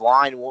defensive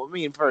line. Well, I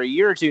mean, for a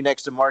year or 2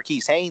 next to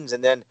Marquise Haynes,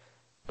 and then,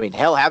 I mean,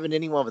 hell, having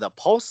anyone with a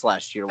pulse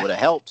last year would have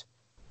helped.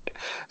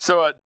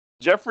 So,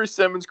 Jeffrey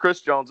Simmons, Chris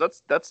Jones,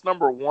 that's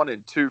number 1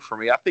 and 2 for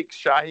me. I think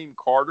Shaheem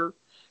Carter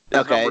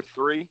is number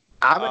 3.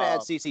 I'm going to add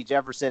CeCe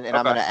Jefferson, and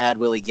I'm going to add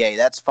Willie Gay.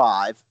 That's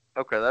 5.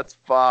 Okay, that's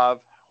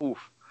 5.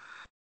 Oof.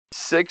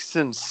 6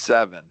 and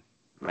 7.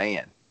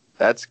 Man,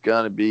 that's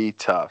going to be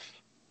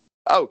tough.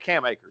 Oh,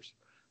 Cam Akers.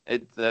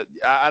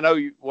 I know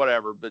you,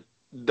 whatever, but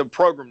the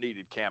program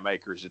needed Cam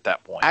Akers at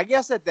that point. I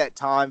guess at that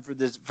time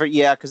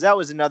because that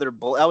was another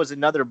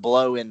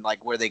blow in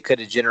like where they could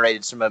have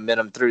generated some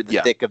momentum through the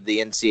thick of the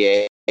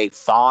NCAA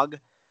fog.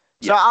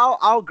 So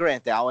I'll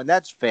grant that one.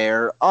 That's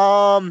fair.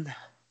 7's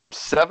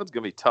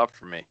gonna be tough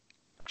for me.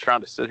 I'm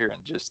trying to sit here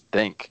and just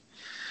think.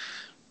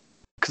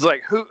 Because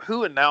like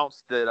who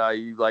announced that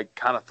you like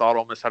kind of thought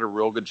Ole Miss had a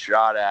real good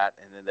shot at,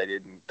 and then they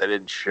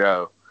didn't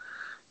show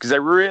because they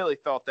really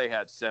thought they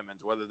had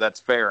Simmons, whether that's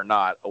fair or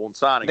not. On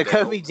signing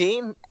Nakobe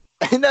Dean.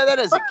 No, that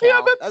doesn't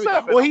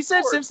count. He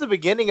said since the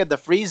beginning of the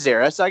Freeze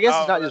era, so I guess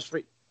it's not just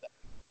free.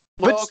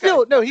 But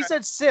still, no, he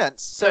said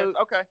since. So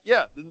okay,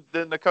 yeah,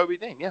 then Nakobe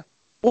Dean, yeah.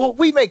 Well,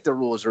 we make the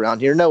rules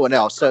around here, no one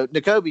else. So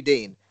Nakobe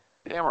Dean.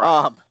 Damn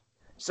right.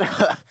 So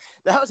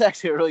that was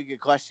actually a really good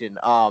question.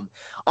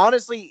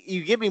 Honestly,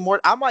 you give me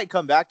more. I might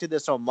come back to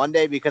this on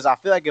Monday because I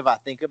feel like if I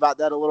think about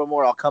that a little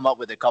more, I'll come up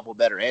with a couple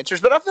better answers.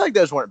 But I feel like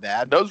those weren't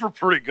bad. Those were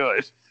pretty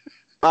good.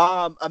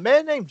 A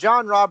man named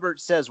John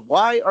Roberts says,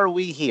 "Why are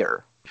we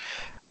here?"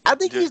 I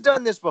think he's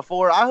done this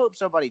before. I hope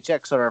somebody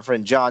checks on our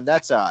friend John.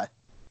 That's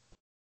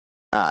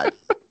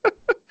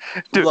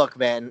Dude, look,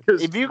 man.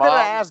 If you're gonna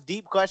ask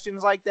deep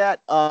questions like that,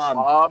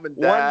 mom and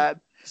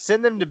dad.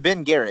 Send them to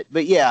Ben Garrett.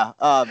 But yeah,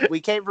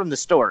 we came from the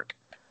Stork.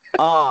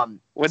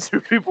 When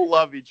 2 people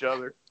love each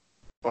other.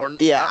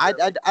 I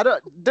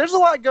don't. There's a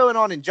lot going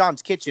on in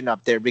John's kitchen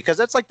up there because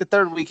that's like the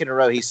 3rd week in a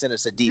row he sent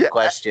us a deep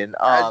question.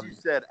 As you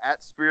said,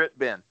 at Spirit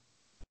Ben.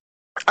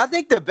 I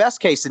think the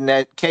best case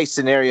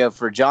scenario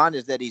for John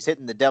is that he's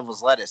hitting the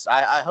devil's lettuce.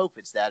 I hope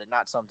it's that and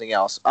not something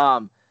else.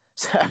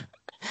 So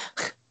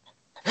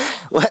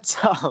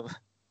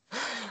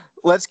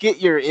let's get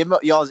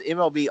y'all's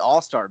MLB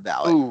All-Star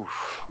ballot. Ooh,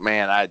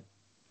 man,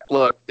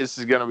 this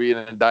is going to be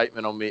an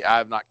indictment on me. I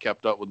have not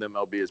kept up with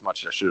MLB as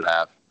much as I should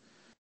have.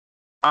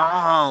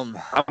 I'm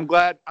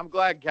glad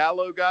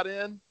Gallo got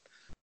in.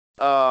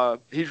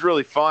 He's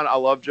really fun. I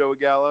love Joey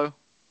Gallo.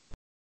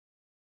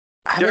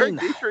 Derek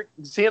Dietrich,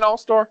 is he an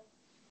All-Star?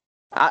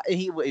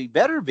 He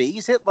better be.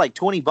 He's hit like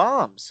 20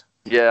 bombs.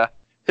 Yeah.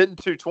 Hitting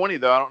 220,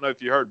 though. I don't know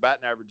if you heard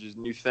batting average is a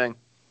new thing.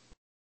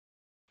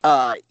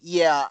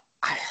 Yeah.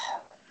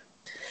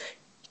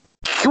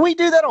 Can we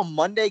do that on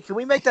Monday? Can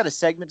we make that a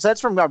segment? So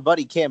that's from our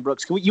buddy Cam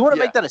Brooks. You want to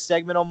make that a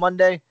segment on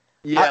Monday?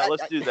 Yeah,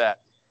 let's do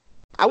that.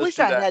 I wish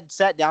I had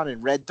sat down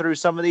and read through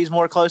some of these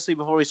more closely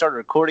before we started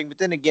recording, but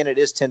then again, it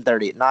is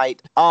 10:30 at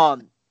night.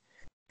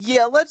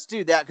 Yeah, let's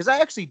do that because I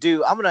actually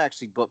do. I'm going to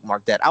actually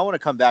bookmark that. I want to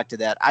come back to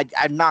that.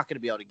 I'm not going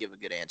to be able to give a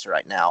good answer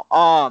right now.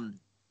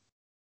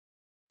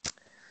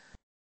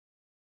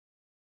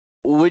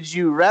 Would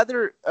you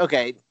rather?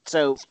 Okay,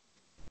 so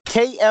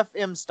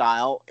KFM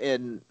style,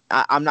 and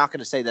I'm not going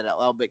to say that out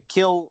loud, but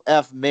Kill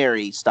F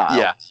Mary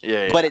style.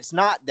 Yeah. But it's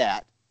not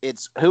that.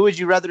 It's who would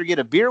you rather get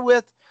a beer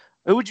with?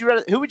 Who would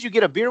you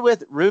get a beer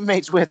with,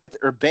 roommates with,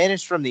 or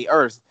banished from the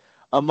earth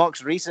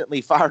amongst recently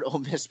fired Ole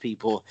Miss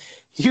people?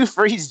 Hugh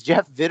Freeze,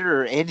 Jeff Vitter,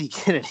 or Andy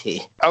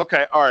Kennedy?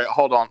 Okay, all right,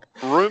 hold on.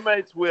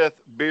 Roommates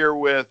with, beer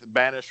with,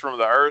 banished from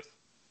the earth?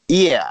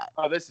 Yeah,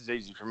 Oh, this is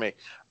easy for me.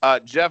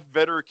 Jeff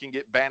Vitter can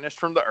get banished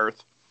from the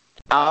earth.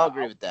 I'll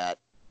agree with that.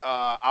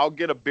 I'll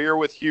get a beer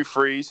with Hugh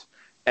Freeze,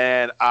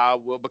 and I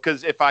will,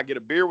 because if I get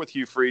a beer with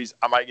Hugh Freeze,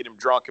 I might get him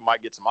drunk and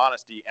might get some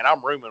honesty, and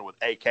I'm rooming with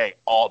AK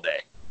all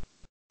day.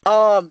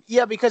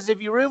 Yeah, because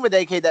if you room with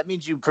AK, that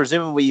means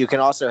presumably you can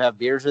also have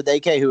beers with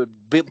AK, who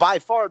would by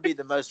far be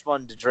the most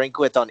fun to drink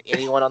with on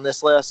anyone on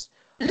this list.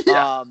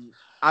 Yeah.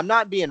 I'm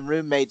not being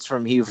roommates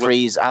from Hugh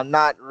Freeze. I'm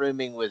not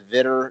rooming with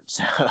Vitter,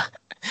 so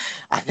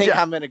I think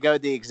I'm going to go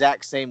the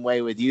exact same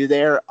way with you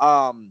there.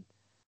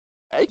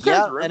 AK's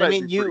Yeah, roommate and I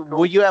mean, would be pretty cool.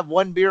 will you have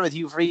one beer with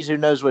Hugh Freeze? Who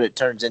knows what it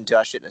turns into?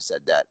 I shouldn't have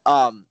said that.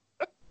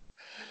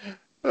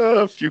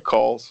 A few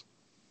calls.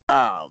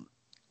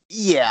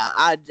 Yeah,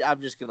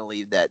 I'm just gonna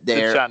leave that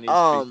there. The Chinese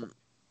people.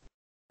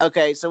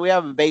 Okay, so we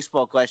have a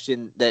baseball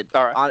question that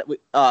All right.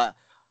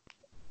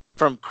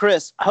 From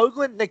Chris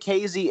Hoagland,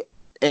 Nikhazy,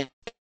 and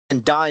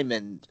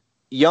Diamond,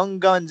 young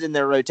guns in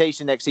their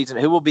rotation next season.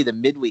 Who will be the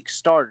midweek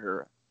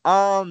starter?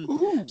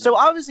 So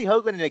obviously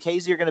Hoagland and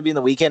Nikhazy are going to be in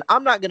the weekend.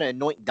 I'm not going to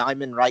anoint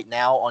Diamond right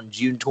now on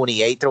June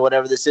 28th or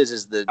whatever this is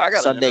as the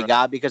Sunday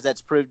guy, because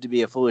that's proved to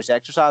be a foolish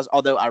exercise.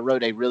 Although I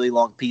wrote a really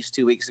long piece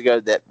 2 weeks ago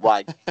that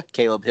why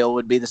Caleb Hill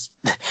would be the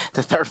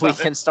third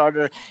weekend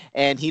starter,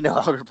 and he no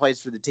longer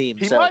plays for the team.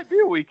 He might be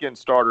a weekend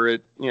starter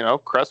at,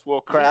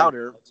 Cresswell,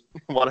 Crowder,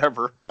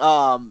 whatever.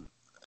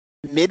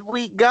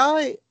 Midweek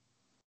guy.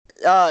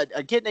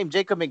 A kid named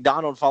Jacob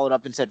McDonald followed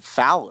up and said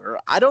Fowler.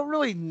 I don't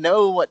really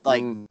know what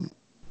I'm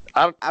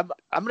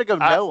gonna go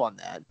no on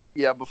that.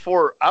 Yeah,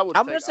 I'm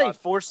gonna say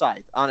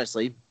Forsythe.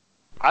 Honestly,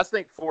 I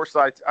think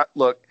Forsythe.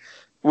 Look,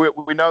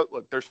 we know.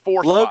 Look, there's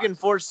four. Logan spots.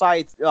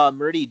 Forsythe,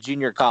 Meridian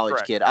Junior College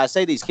Correct. kid. I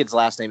say these kids'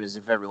 last name as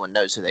if everyone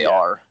knows who they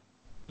are.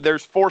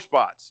 There's 4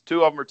 spots.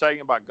 2 of them are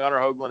taken by Gunnar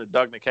Hoagland and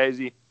Doug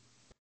Nikhazy.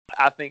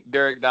 I think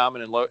Derek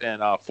Diamond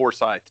and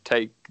Forsythe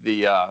take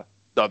the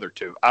other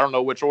 2. I don't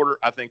know which order.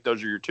 I think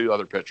those are your 2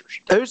 other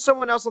pitchers. Who's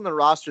someone else on the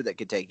roster that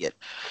could take it?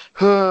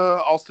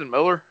 Austin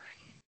Miller.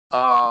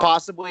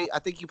 Possibly. I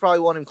think you probably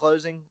want him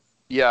closing.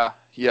 Yeah.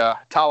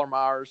 Tyler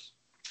Myers.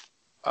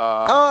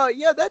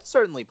 Yeah, that's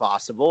certainly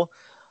possible.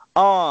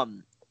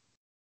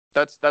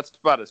 That's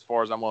about as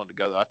far as I'm willing to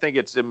go, though. I think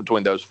it's in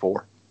between those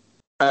 4.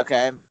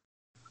 Okay.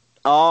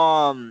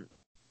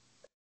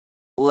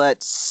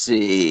 Let's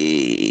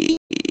see.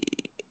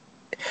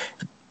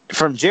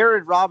 From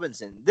Jared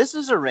Robinson. This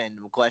is a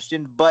random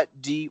question, but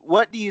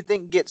what do you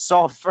think gets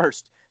solved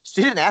first?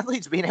 Student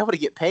athletes being able to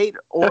get paid,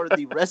 or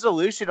the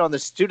resolution on the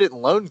student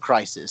loan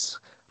crisis?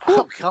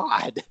 Oh,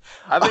 God.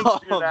 I think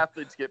student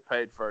athletes get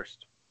paid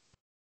first.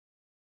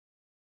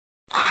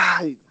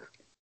 I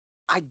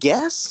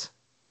guess.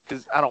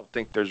 Because I don't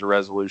think there's a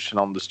resolution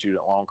on the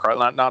student loan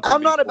crisis.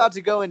 I'm not about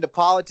to go into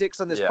politics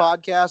on this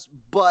podcast,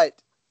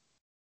 but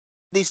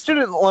the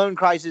student loan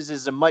crisis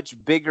is a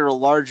much bigger,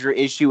 larger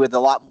issue with a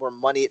lot more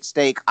money at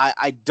stake.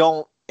 I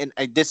don't. And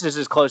this is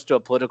as close to a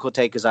political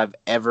take as I've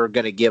ever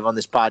going to give on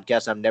this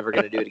podcast. I'm never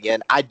going to do it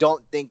again. I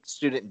don't think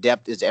student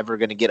debt is ever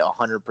going to get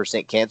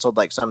 100% canceled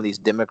like some of these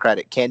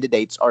Democratic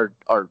candidates are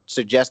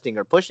suggesting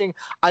or pushing.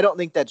 I don't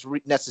think that's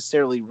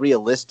necessarily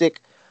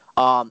realistic.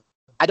 I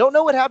don't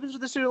know what happens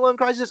with the student loan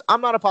crisis.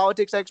 I'm not a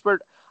politics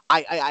expert.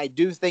 I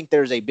do think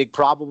there's a big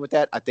problem with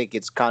that. I think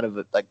it's kind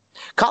of like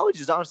college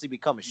has honestly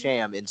become a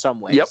sham in some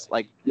ways.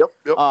 Yep.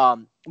 But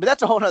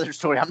that's a whole other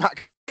story. I'm not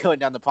going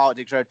down the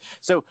politics road.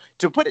 So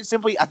to put it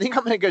simply, I think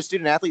I'm going to go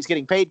student athletes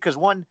getting paid because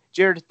one,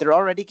 Jared, they're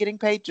already getting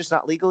paid, just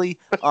not legally.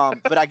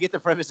 But I get the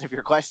premise of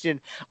your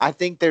question. I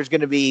think there's going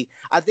to be,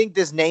 I think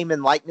this name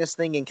and likeness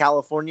thing in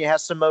California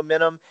has some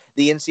momentum.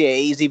 The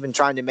NCAA is even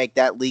trying to make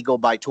that legal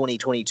by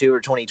 2022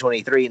 or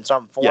 2023 in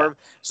some form. Yeah.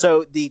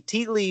 So the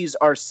tea leaves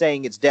are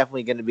saying it's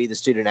definitely going to be the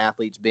student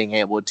athletes being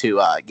able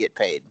to get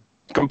paid.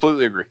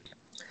 Completely agree.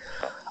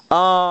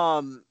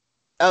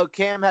 Oh,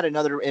 Cam had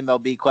another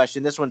MLB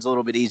question. This one's a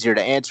little bit easier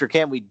to answer.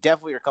 Cam, we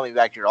definitely are coming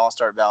back to your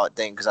All-Star ballot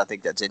thing because I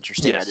think that's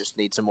interesting. Yes. I just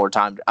need some more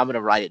time. I'm going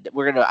to write it. I'm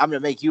going to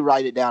make you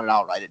write it down, and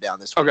I'll write it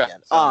down this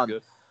weekend.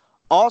 Good.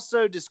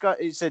 Also,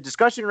 it's a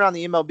discussion around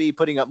the MLB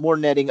putting up more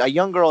netting. A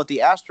young girl at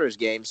the Astros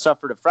game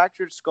suffered a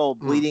fractured skull,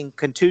 bleeding,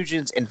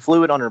 contusions, and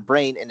fluid on her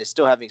brain, and is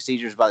still having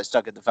seizures while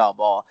stuck at the foul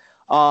ball.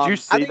 Did you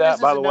see that,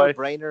 by the way?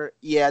 No-brainer.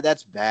 Yeah,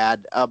 that's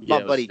bad.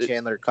 My buddy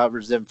Chandler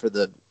covers them for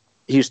the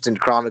Houston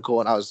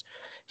Chronicle, and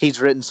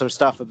he's written some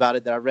stuff about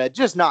it that I read.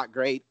 Just not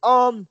great.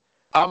 I'm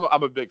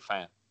a big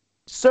fan.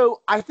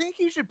 So I think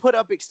you should put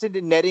up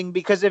extended netting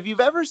because if you've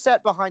ever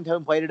sat behind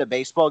home plate at a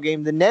baseball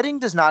game, the netting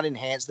does not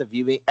enhance the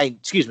viewing.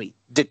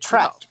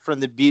 Detract from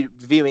the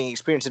viewing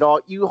experience at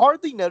all. You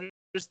hardly notice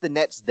the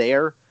net's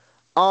there.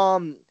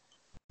 I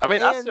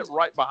sit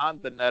right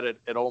behind the net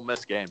at Ole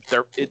Miss games.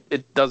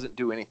 It doesn't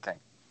do anything.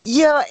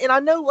 Yeah, and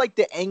I know like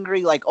the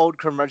angry like old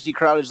commercial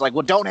crowd is like,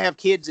 well, don't have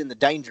kids in the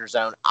danger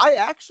zone. I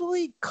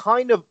actually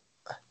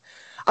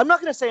I'm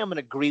not going to say I'm going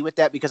to agree with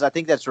that because I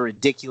think that's a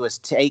ridiculous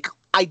take.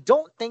 I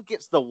don't think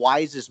it's the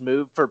wisest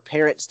move for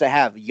parents to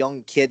have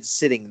young kids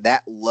sitting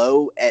that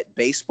low at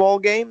baseball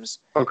games,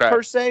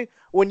 per se,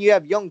 when you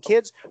have young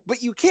kids.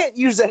 But you can't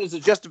use that as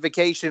a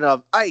justification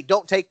of, hey,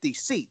 don't take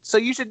these seats. So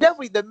you should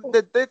definitely,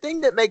 the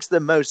thing that makes the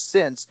most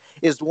sense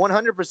is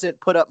 100%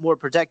 put up more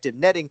protective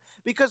netting,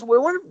 because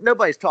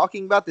nobody's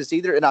talking about this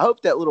either. And I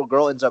hope that little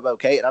girl ends up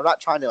okay. And I'm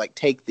not trying to like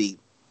take the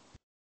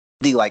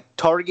like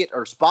target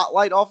or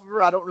spotlight off of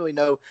her. I don't really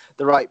know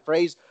the right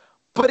phrase.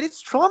 But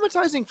it's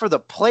traumatizing for the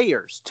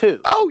players,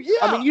 too. Oh, yeah.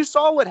 I mean, you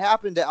saw what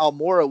happened to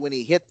Almora when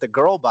he hit the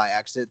girl by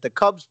accident, the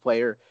Cubs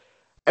player.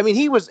 I mean,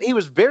 he was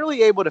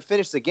barely able to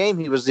finish the game.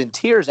 He was in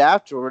tears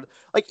afterward.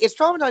 Like, it's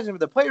traumatizing for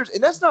the players,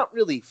 and that's not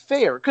really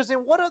fair. Because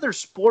in what other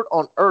sport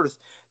on earth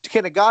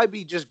can a guy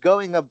be just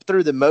going up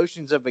through the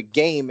motions of a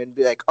game and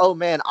be like, oh,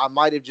 man, I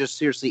might have just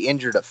seriously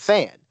injured a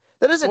fan?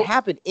 That doesn't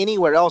happen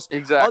anywhere else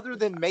other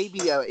than maybe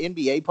an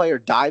NBA player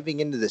diving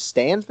into the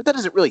stands, but that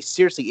doesn't really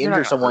seriously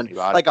injure someone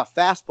like a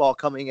fastball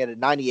coming at a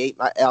 98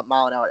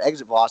 mile an hour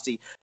exit velocity.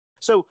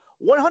 So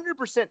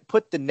 100%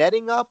 put the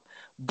netting up,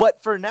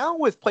 but for now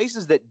with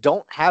places that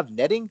don't have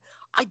netting,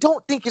 I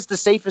don't think it's the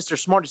safest or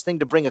smartest thing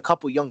to bring a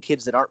couple young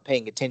kids that aren't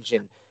paying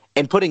attention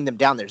and putting them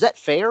down there. Is that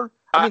fair?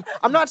 I mean,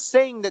 I'm not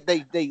saying that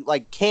they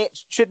like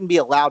shouldn't be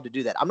allowed to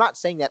do that. I'm not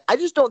saying that. I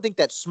just don't think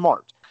that's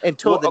smart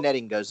until the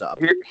netting goes up.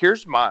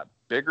 Here's my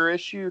bigger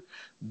issue.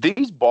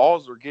 These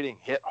balls are getting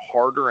hit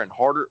harder and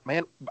harder.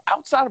 Man,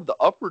 outside of the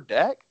upper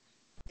deck,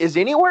 is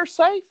anywhere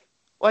safe?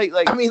 Like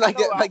I mean,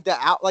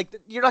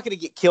 you're not going to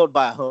get killed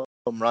by a home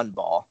run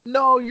ball.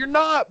 No, you're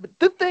not. But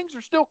the things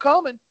are still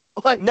coming.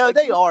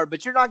 They are,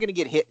 but you're not going to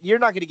get hit. You're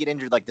not going to get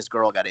injured like this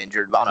girl got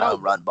injured on a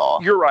home run ball.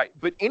 You're right.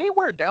 But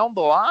anywhere down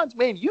the lines,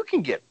 man, you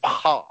can get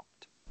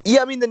popped.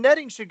 Yeah, I mean, the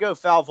netting should go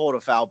foul pole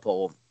to foul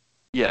pole.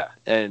 Yeah,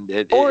 and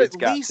at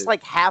least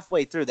like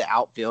halfway through the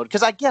outfield,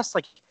 because I guess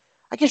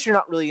you're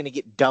not really going to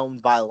get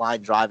domed by a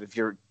line drive if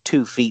you're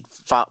 4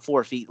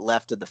 feet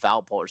left of the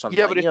foul pole or something.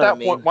 Yeah, but at that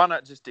point, why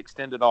not just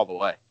extend it all the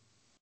way?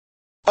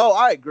 Oh,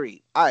 I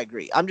agree.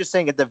 I'm just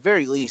saying at the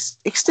very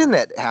least, extend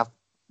that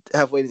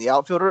halfway to the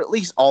outfield, or at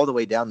least all the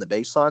way down the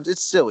baselines.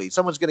 It's silly.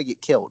 Someone's going to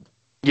get killed.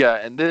 Yeah,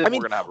 and then we're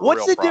going to have a real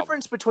what's the problem.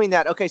 difference between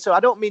that? Okay, so I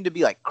don't mean to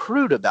be like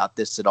crude about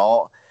this at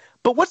all,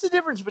 but what's the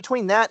difference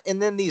between that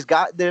and then these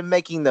guys, they're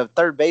making the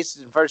third base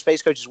and first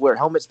base coaches wear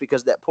helmets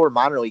because that poor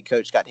minor league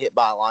coach got hit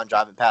by a line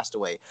drive and passed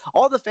away?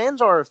 All the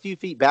fans are a few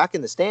feet back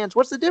in the stands.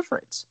 What's the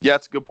difference? Yeah,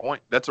 that's a good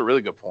point. That's a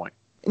really good point.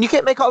 And you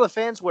can't make all the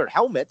fans wear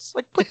helmets.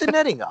 Like, put the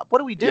netting up.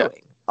 What are we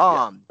doing?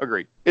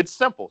 Agreed. It's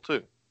simple,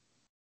 too.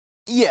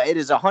 Yeah, it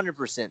is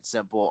 100%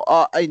 simple.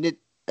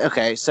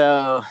 Okay,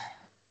 so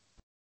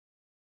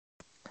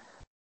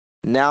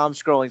now I'm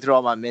scrolling through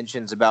all my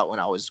mentions about when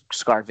I was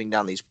scarfing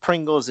down these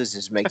Pringles. This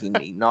is making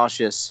me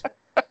nauseous.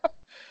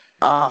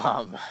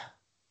 From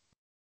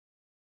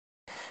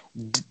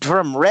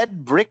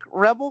Red Brick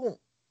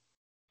Rebel,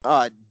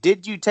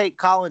 did you take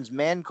Colin's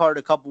man card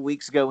a couple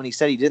weeks ago when he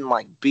said he didn't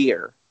like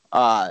beer?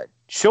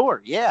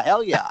 Sure, yeah,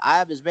 hell yeah. I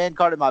have his man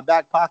card in my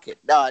back pocket.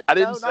 I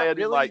didn't say I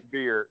didn't like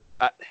beer.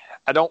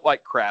 I don't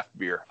like craft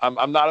beer.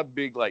 I'm not a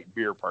big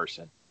beer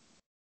person.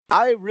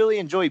 I really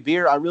enjoy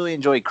beer. I really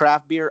enjoy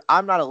craft beer.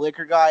 I'm not a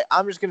liquor guy.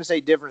 I'm just going to say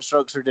different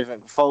strokes for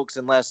different folks,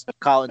 unless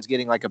Colin's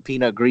getting like a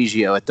Pinot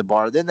Grigio at the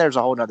bar. Then there's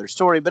a whole nother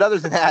story. But other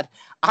than that,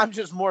 I'm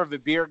just more of a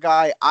beer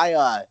guy.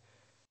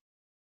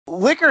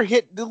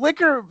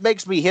 Liquor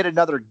makes me hit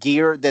another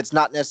gear that's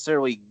not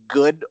necessarily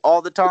good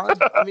all the time.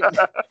 I mean,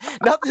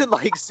 nothing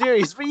like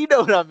serious, but you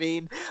know what I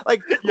mean.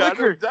 Like, yeah,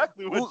 liquor, I know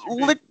exactly what you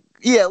mean.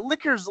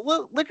 Liquor's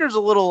a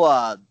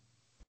little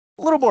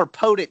more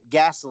potent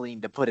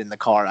gasoline to put in the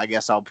car. I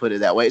guess I'll put it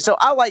that way. So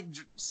I like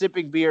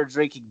sipping beer,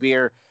 drinking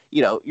beer.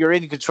 You know, you're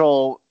in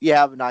control. You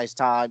have a nice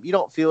time. You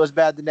don't feel as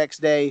bad the next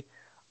day.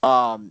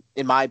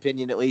 In my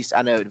opinion, at least.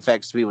 I know it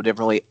affects people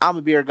differently. I'm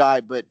a beer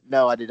guy, but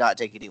no, I did not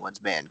take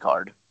anyone's man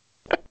card.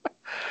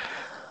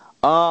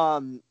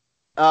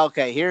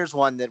 Okay, here's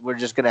one that we're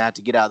just going to have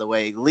to get out of the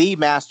way. Lee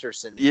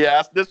Masterson.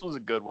 Yeah, this was a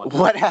good one.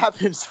 What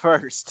happens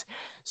first?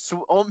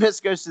 Ole Miss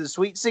goes to the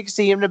Sweet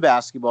 16 in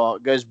basketball,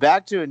 goes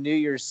back to a New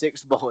Year's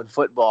Six Bowl in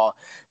football,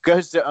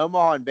 goes to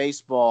Omaha in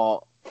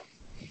baseball,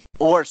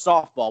 or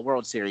softball,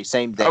 World Series,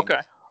 same thing. Okay.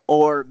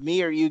 Or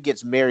me or you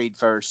gets married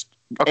first.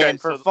 Okay, and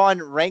for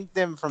fun, rank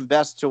them from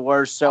best to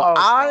worst. So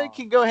I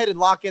can go ahead and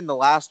lock in the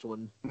last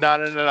one.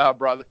 No,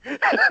 brother.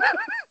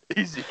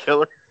 Easy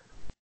killer.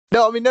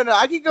 No, I mean, no.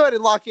 I can go ahead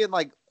and lock in,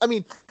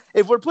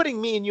 if we're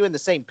putting me and you in the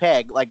same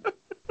peg, like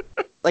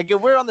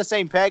if we're on the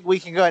same peg, we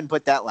can go ahead and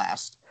put that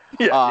last.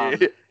 Yeah.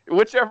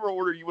 Whichever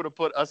order you would have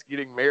put us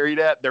getting married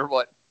at, they're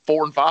what,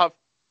 4 and 5?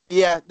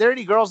 Yeah, there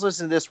any girls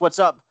listening to this, what's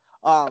up?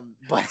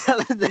 But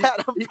other than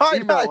that, I'm probably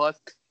email us.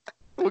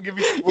 We'll give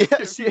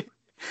you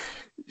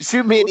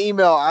shoot me an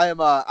email. I'm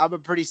a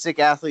pretty sick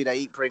athlete. I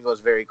eat Pringles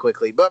very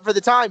quickly. But for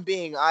the time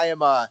being, I'm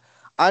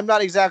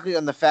not exactly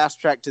on the fast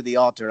track to the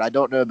altar. I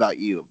don't know about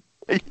you.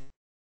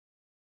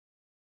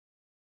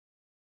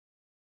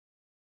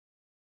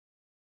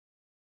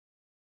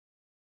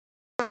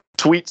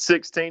 Sweet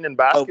 16 in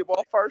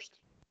basketball first?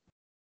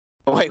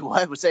 Wait,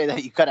 what? Say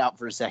that you cut out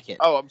for a second.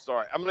 Oh, I'm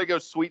sorry. I'm going to go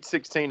Sweet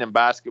 16 in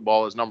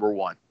basketball as number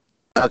one.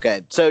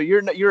 Okay, so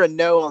you're a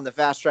no on the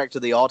fast track to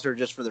the altar,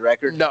 just for the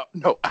record. No,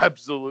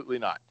 absolutely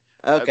not.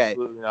 Okay,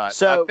 absolutely not.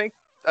 So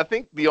I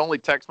think the only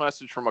text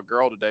message from a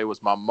girl today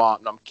was my mom,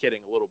 and I'm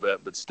kidding a little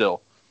bit, but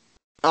still.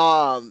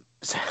 Yeah,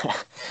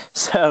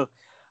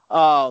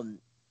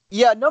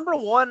 number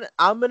one,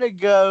 I'm going to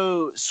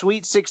go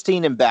Sweet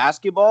 16 in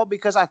basketball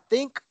because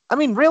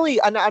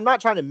really, I'm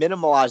not trying to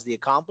minimize the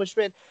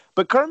accomplishment,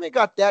 but Kermit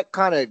got that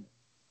kind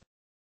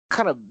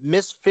of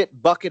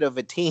misfit bucket of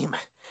a team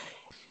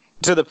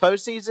to the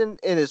postseason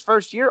in his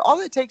first year. All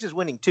it takes is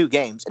winning 2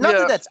 games. Not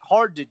that that's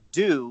hard to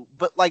do,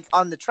 but like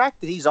on the track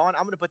that he's on,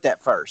 I'm going to put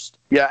that first.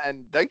 Yeah,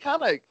 and they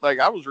kind of, like,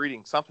 I was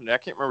reading something, I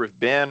can't remember if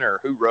Ben or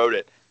who wrote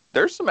it.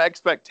 There's some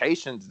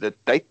expectations that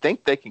they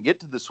think they can get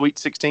to the Sweet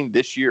 16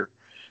 this year.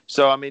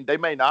 So, I mean, they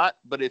may not,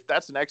 but if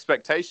that's an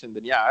expectation,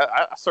 then yeah,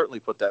 I certainly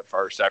put that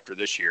first after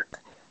this year.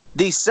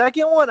 The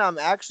second one I'm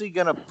actually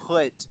going to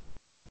put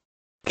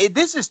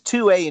this is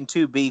 2A and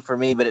 2B for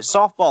me, but it's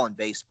softball and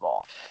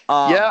baseball.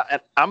 Yeah,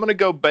 and I'm going to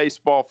go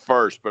baseball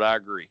first, but I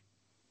agree.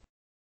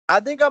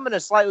 I think I'm going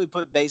to slightly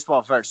put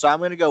baseball first. So I'm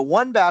going to go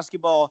 1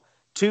 basketball,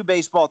 2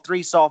 baseball,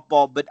 3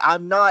 softball, but I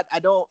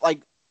don't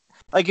like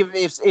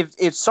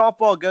if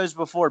softball goes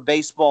before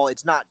baseball,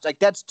 it's not like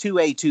that's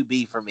 2A,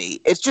 2B for me.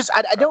 It's just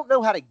I don't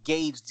know how to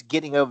gauge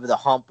getting over the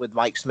hump with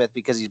Mike Smith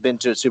because he's been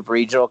to a super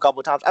regional a couple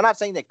of times. I'm not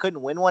saying they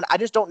couldn't win one. I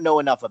just don't know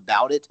enough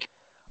about it.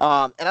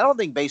 And I don't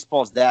think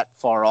baseball's that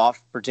far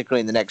off,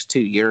 particularly in the next 2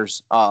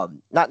 years.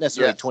 Not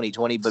necessarily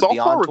 2020, but softball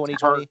beyond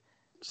 2020.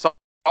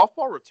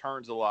 Softball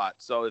returns a lot.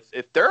 So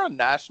if they're a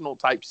national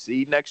type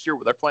seed next year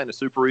where they're playing a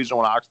super regional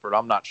in Oxford,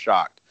 I'm not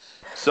shocked.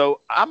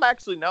 So I'm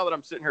actually, now that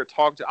I'm sitting here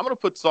talking I'm going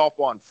to put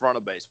softball in front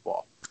of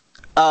baseball.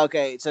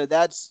 Okay, so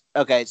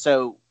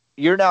so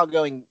you're now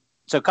going.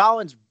 So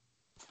Collins,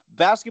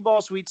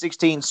 basketball Sweet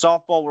 16,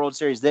 softball World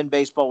Series, then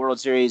baseball World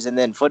Series, and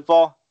then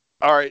football.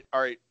 All right.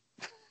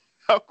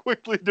 How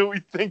quickly do we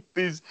think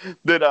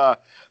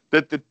that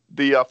the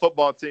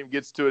football team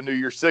gets to a New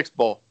Year's Six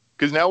bowl?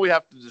 Because now we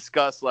have to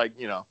discuss our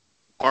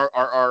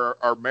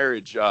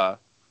marriage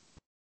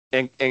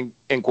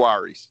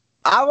inquiries.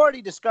 I've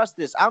already discussed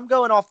this. I'm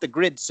going off the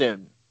grid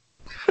soon.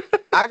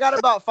 I got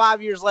about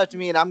 5 years left of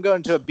me, and I'm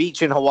going to a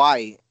beach in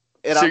Hawaii.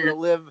 And so I'm going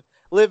to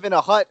live in a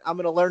hut. I'm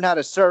going to learn how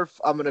to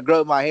surf. I'm going to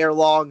grow my hair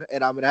long,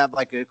 and I'm going to have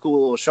like a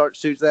cool little shark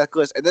suit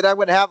necklace. And then I'm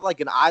going to have like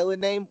an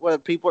island name where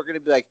people are going to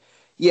be like,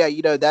 yeah,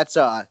 that's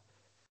I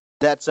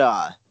don't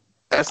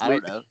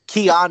know,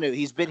 Keanu.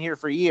 He's been here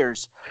for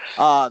years.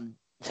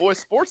 Boy,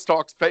 Sports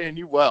Talk's paying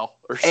you well.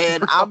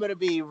 And I'm going to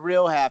be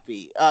real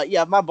happy.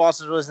 Yeah, if my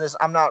bosses listen to this,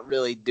 I'm not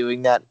really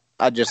doing that.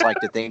 I just like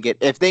to think it.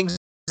 If things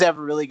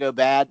ever really go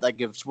bad,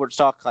 like if Sports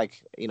Talk, they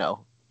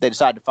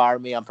decide to fire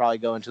me, I'm probably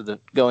going off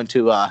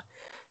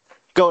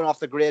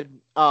the grid.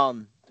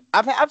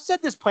 I've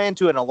said this plan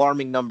to an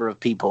alarming number of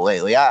people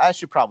lately. I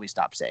should probably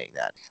stop saying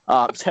that.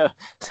 So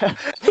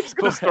it's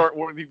going to start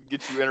wanting to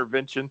get you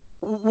intervention.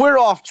 We're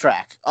off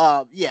track.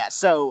 Yeah.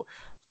 So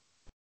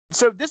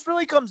this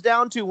really comes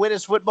down to when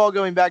is football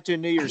going back to a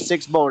New Year's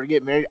Six bowl or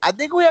get married. I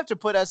think we have to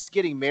put us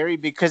getting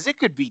married because it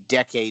could be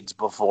decades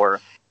before.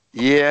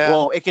 Yeah.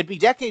 Well, it could be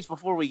decades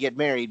before we get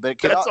married, but it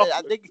could.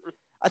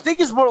 I think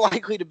it's more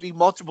likely to be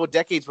multiple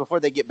decades before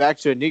they get back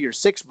to a New Year's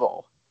Six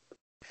bowl.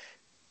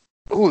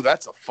 Ooh,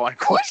 that's a fun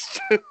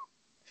question.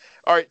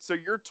 All right, so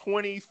you're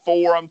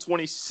 24. I'm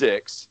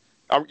 26.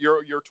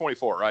 You're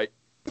 24, right?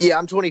 Yeah,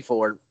 I'm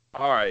 24.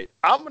 All right.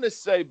 I'm going to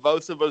say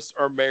both of us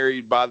are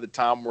married by the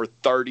time we're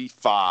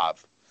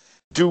 35.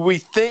 Do we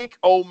think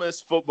Ole Miss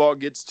football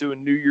gets to a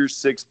New Year's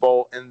Six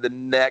bowl in the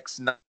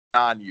next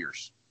 9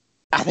 years?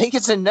 I think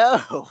it's a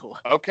no.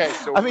 Okay,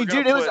 so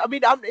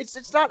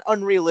it's not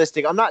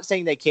unrealistic. I'm not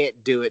saying they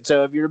can't do it.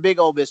 So if you're a big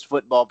Ole Miss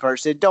football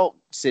person, don't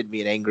send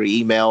me an angry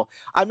email.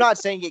 I'm not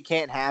saying it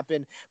can't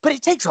happen, but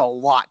it takes a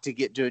lot to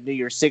get to a New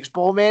Year's Six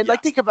bowl, man. Yeah.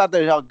 Like think about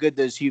how good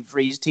those Hugh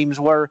Freeze teams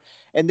were,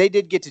 and they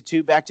did get to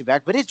 2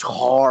 back-to-back, but it's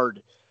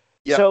hard.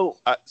 Yeah. So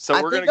I'm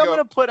going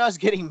to put us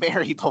getting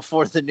married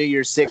before the New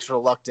Year's Six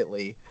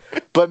reluctantly.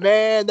 But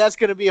man, that's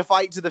going to be a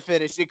fight to the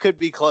finish. It could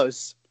be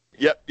close.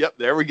 Yep.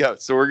 There we go.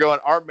 So we're going.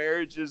 Our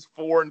marriage is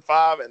 4 and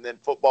 5, and then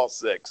football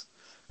 6.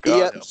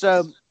 Yep.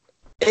 So,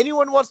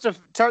 anyone wants to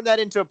turn that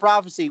into a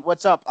prophecy?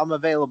 What's up? I'm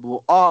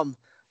available.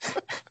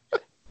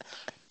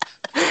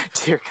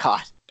 Dear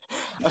God.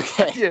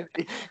 Okay. Yeah.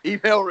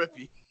 Email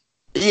Rippy.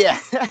 Yeah.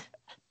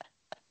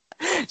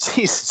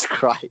 Jesus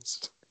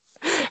Christ.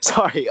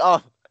 Sorry.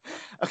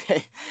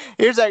 Okay.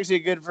 Here's actually a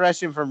good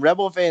question from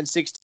Rebel Fan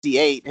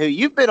 68, who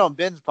you've been on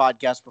Ben's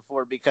podcast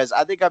before because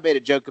I think I made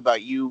a joke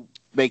about you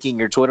making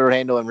your Twitter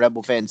handle and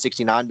Rebel Fan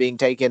 69 being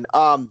taken.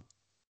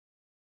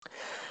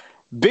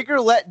 Bigger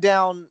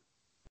letdown.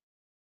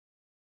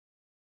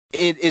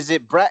 Is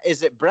it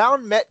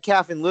Brown,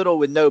 Metcalf, and Little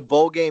with no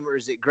bowl game, or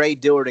is it Gray,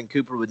 Dillard, and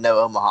Cooper with no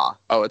Omaha?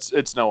 Oh,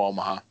 it's no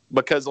Omaha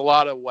because a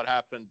lot of what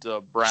happened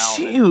to Brown.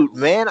 Shoot,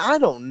 man, I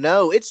don't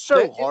know. It's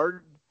so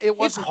hard.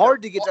 It's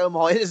hard to get to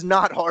Omaha. It is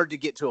not hard to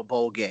get to a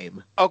bowl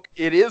game. Okay,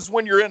 it is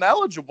when you're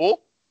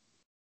ineligible.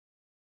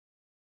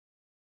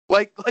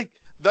 Like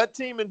that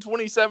team in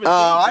 2017. Oh,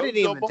 I didn't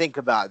even think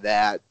about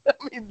that. I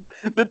mean,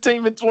 the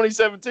team in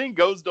 2017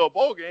 goes to a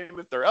bowl game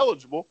if they're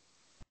eligible.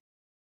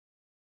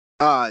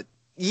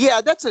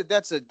 Yeah,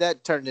 that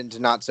turned into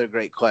not so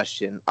great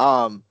question.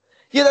 Yeah,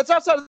 that's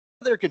outside of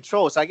their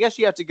control. So I guess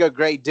you have to go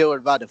Greg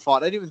Dillard by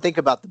default. I didn't even think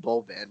about the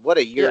bowl ban. What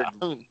a year.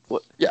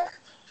 Yeah.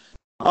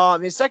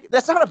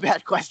 That's not a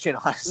bad question,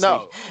 honestly.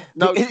 No.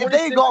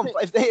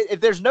 If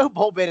there's no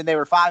bowl ban and they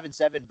were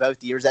 5-7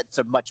 both years, that's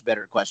a much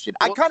better question.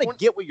 I kind of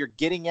get what you're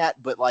getting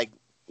at, but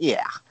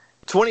yeah.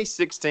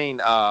 2016,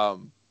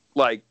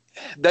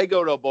 they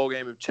go to a bowl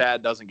game if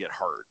Chad doesn't get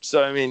hurt.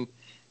 So I mean,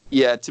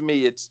 yeah, to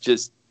me, it's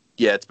just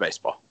it's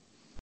baseball.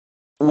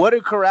 What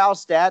do Corral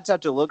stats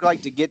have to look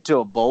like to get to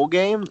a bowl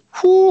game?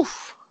 Whew.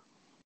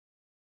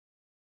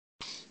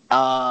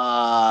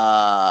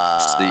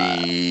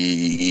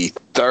 See,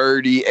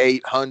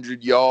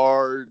 3,800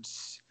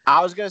 yards.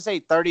 I was going to say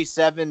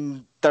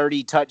 37,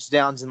 30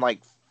 touchdowns and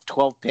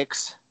 12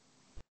 picks.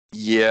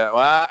 Yeah,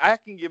 well, I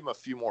can give him a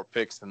few more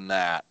picks than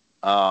that.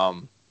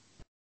 Man,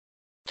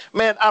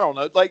 I don't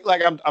know.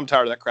 I'm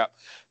tired of that crap.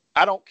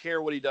 I don't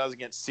care what he does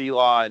against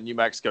CeeLaw and New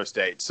Mexico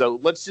State. So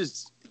let's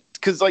just –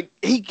 because,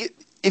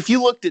 if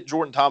you looked at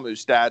Jordan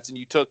Ta'amu's stats and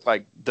you took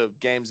the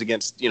games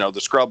against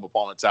the scrub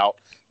opponents out,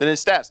 then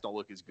his stats don't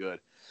look as good.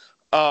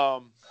 I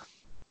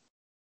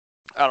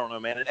don't know,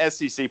 man. An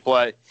SEC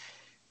play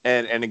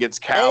and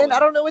against Cal. And I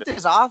don't know what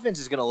this offense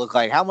is going to look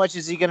like. How much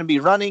is he going to be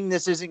running?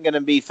 This isn't going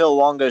to be Phil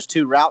Longo's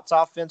 2 routes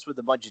offense with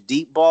a bunch of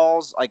deep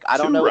balls. I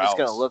don't know what it's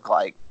going to look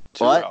like.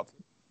 Two routes.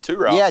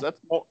 Yeah,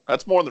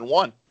 that's more than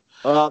one.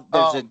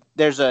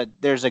 There's a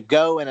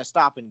go and a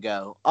stop and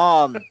go.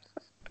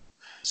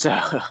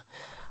 So.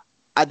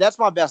 That's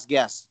my best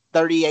guess.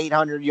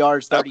 3,800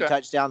 yards, 30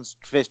 touchdowns,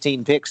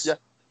 15 picks.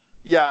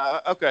 Yeah.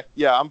 Okay.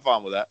 Yeah, I'm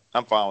fine with that.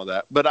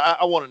 But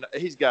I want to know.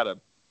 He's gonna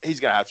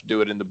have to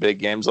do it in the big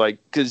games,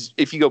 because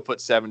if you go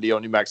put 70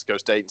 on New Mexico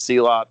State and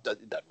CeeLaw, it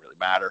doesn't really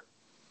matter.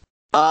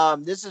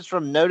 This is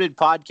from noted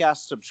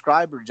podcast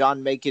subscriber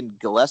John Macon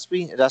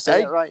Gillespie. Did I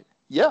say that right?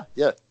 Yeah.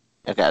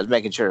 Okay, I was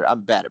making sure.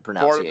 I'm bad at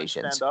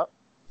pronunciations. Stand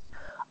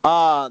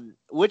up.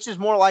 Which is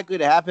more likely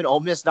to happen?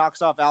 Ole Miss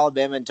knocks off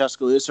Alabama and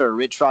Tuscaloosa, or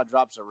Rich Rod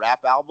drops a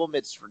rap album.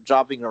 It's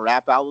dropping a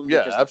rap album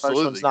because the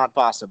first one's not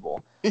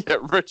possible. Yeah,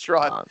 Rich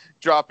Rod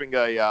dropping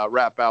a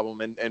rap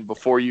album, and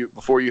before you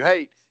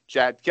hate,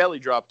 Chad Kelly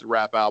dropped a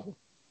rap album.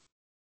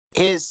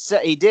 He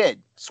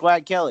did.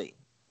 Swag Kelly.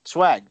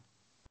 Swag.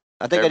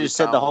 I think I just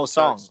said the whole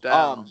song.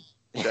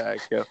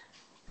 Chad Kelly.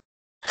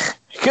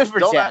 Good for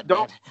Chad.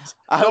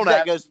 I hope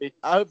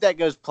that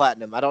goes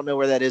platinum. I don't know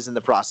where that is in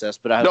the process,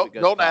 but I hope it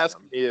goes Don't platinum. ask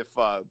me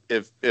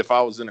if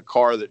I was in a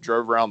car that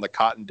drove around the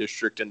Cotton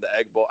District in the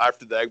Egg Bowl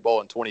after the Egg Bowl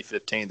in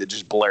 2015 that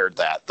just blared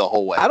that the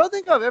whole way. I don't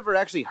think I've ever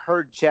actually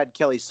heard Chad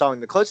Kelly's song.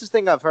 The closest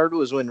thing I've heard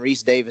was when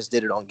Reese Davis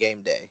did it on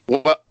Game Day.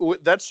 Well,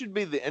 that should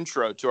be the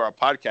intro to our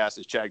podcast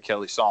is Chad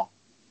Kelly's song.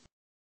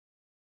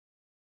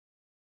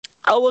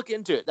 I'll look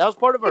into it. That was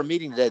part of our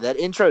meeting today. That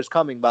intro is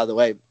coming, by the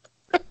way.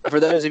 For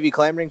those of you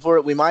clamoring for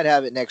it, we might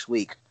have it next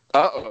week.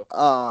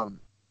 Uh-oh.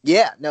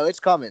 Yeah, no, it's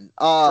coming.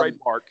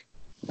 Trademark.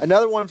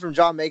 Another one from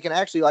John Macon.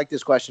 I actually like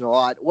this question a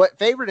lot. What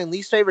favorite and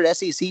least favorite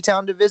SEC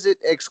town to visit,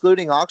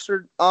 excluding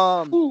Oxford?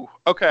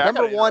 Okay.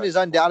 Number one is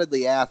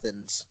undoubtedly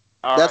Athens.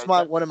 That's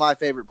one of my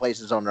favorite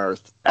places on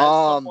earth. As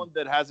someone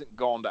that hasn't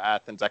gone to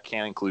Athens, I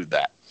can't include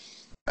that.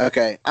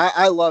 Okay.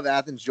 I love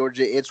Athens,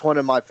 Georgia. It's one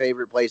of my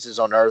favorite places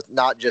on earth,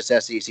 not just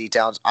SEC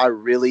towns. I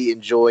really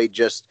enjoy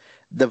just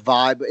the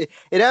vibe.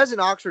 It has an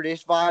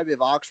Oxford-ish vibe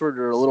if Oxford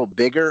are a little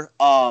bigger.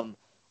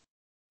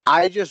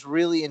 I just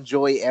really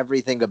enjoy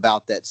everything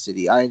about that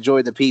city. I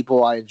enjoy the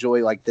people. I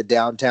enjoy the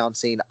downtown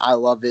scene. I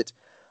love it.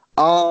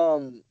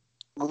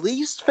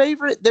 Least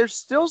favorite, there's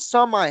still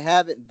some I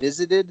haven't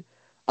visited.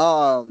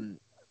 I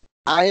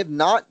have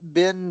not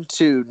been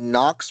to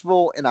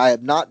Knoxville and I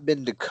have not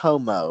been to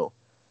Como.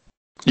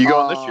 You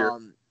going this year?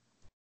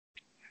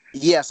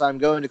 Yes, I'm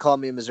going to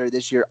Columbia, Missouri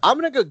this year. I'm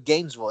going to go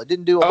Gainesville. It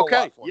didn't do a whole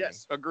lot for me.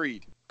 Yes,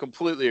 agreed.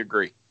 Completely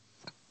agree.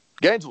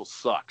 Gainesville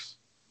sucks.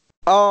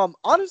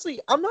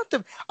 Honestly, I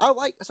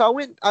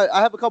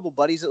have a couple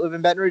buddies that live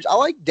in Baton Rouge. I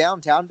like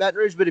downtown Baton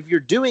Rouge, but if you're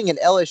doing an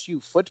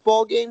LSU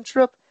football game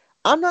trip,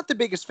 I'm not the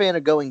biggest fan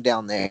of going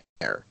down there.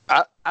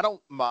 I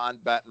don't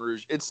mind Baton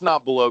Rouge. It's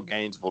not below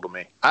Gainesville to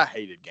me. I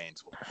hated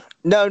Gainesville.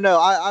 No,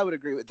 I would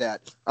agree with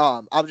that.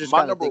 I'm just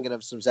kind of thinking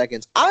of some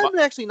seconds. I'm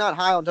actually not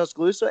high on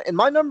Tuscaloosa, and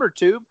my number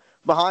 2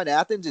 behind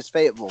Athens is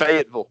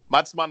Fayetteville.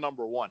 That's my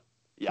number 1.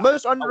 Yeah,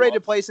 most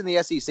underrated place in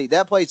the SEC.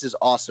 That place is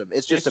awesome.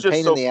 It's just a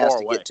pain in the ass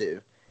to get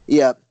to.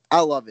 Yeah, I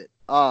love it.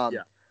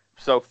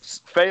 So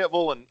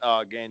Fayetteville and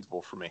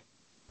Gainesville for me.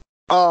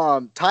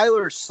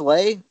 Tyler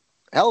Slay.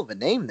 Hell of a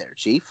name there,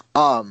 Chief.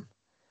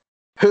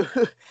 Who's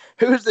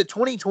the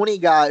 2020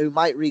 guy who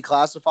might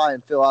reclassify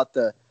and fill out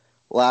the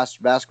last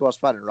basketball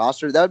spot in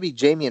roster? That would be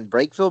Jamian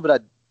Brakefield, but I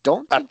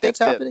don't think that's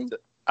happening.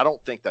 I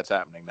don't think that's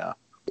happening now.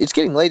 It's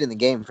getting late in the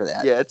game for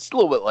that. Yeah, it's a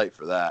little bit late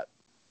for that.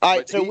 All right,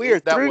 But so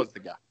that was the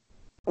guy.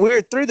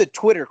 we're through the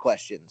Twitter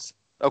questions.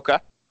 Okay.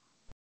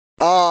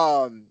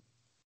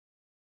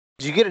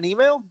 Did you get an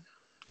email?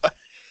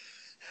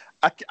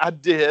 I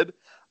did.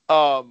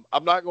 I'm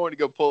not going to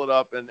go pull it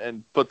up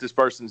and put this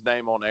person's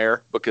name on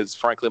air because,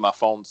 frankly, my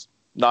phone's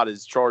not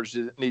as charged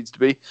as it needs to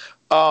be.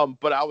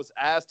 But I was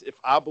asked if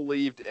I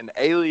believed in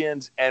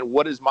aliens and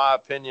what is my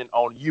opinion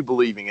on you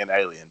believing in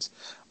aliens.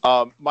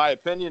 My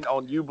opinion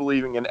on you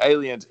believing in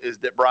aliens is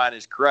that Brian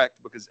is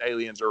correct because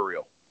aliens are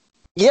real.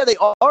 Yeah, they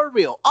are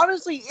real.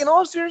 Honestly, in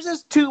all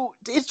seriousness,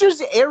 it's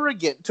just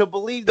arrogant to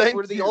believe that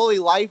we're the only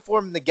life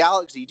form in the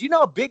galaxy. Do you know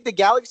how big the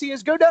galaxy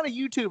is? Go down a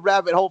YouTube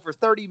rabbit hole for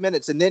 30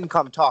 minutes and then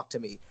come talk to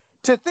me.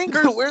 To think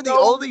that we're the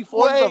only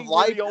forms of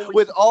life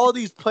with all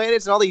these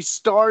planets and all these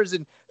stars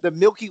and the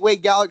Milky Way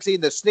galaxy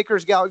and the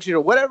Snickers galaxy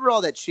or whatever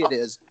all that shit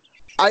is.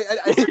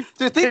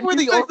 To think we're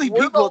the only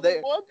people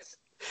there.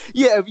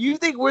 Yeah, if you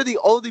think we're the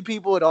only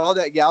people in all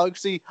that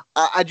galaxy,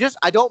 I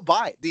don't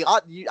buy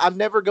it. I'm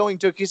never going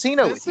to a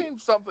casino with you. This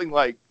seems something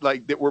like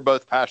that we're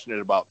both passionate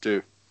about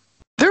too.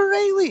 They're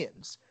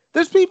aliens.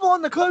 There's people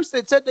on the coast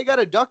that said they got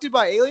abducted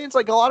by aliens.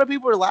 Like, a lot of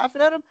people are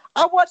laughing at them.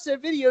 I watched that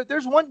video.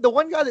 The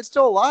one guy that's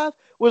still alive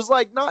was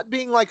like not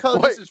being like, "Oh,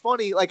 this is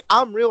funny." Like,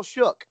 I'm real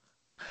shook.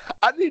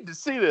 I need to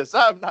see this.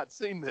 I have not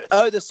seen this.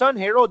 Oh, the Sun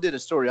Herald did a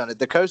story on it.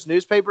 The Coast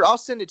newspaper. I'll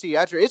send it to you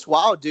after. It's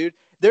wild, dude.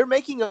 They're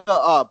making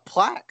a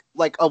plaque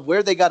like of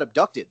where they got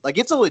abducted. Like,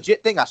 it's a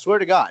legit thing. I swear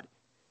to God.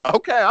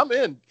 Okay, I'm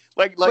in.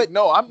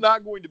 No, I'm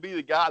not going to be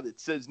the guy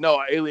that says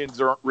no, aliens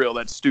aren't real.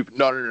 That's stupid.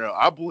 No.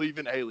 I believe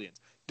in aliens.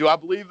 Do I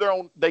believe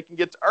they can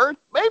get to Earth?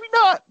 Maybe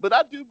not, but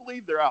I do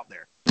believe they're out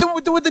there.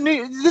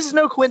 This is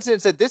no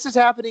coincidence that this is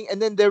happening.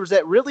 And then there was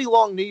that really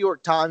long New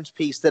York Times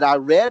piece that I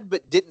read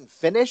but didn't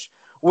finish,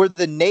 where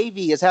the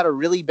Navy has had a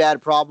really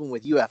bad problem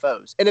with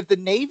UFOs. And if the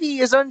Navy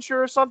is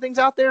unsure if something's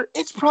out there,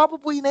 it's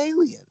probably an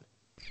alien.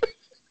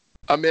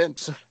 I'm in.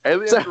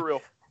 Aliens are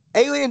real.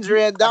 Aliens are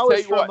in. That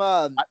was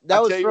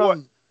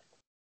from.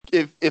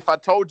 If I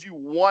told you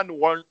one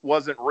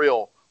wasn't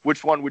real,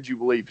 which one would you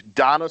believe?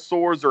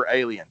 Dinosaurs or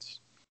aliens?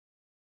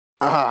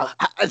 I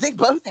think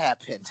both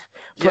happened.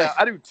 Yeah,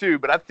 I do too,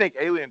 but I think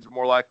aliens are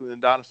more likely than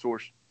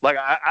dinosaurs. Like,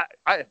 I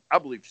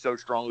believe so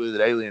strongly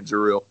that aliens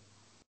are real.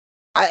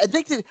 I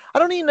think that I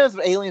don't even know if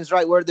aliens is the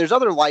right word. There's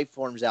other life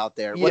forms out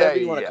there, whatever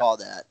you want to call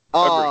that.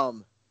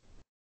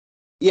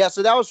 Yeah,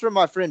 so that was from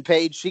my friend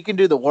Paige. She can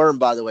do the worm,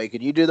 by the way.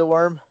 Can you do the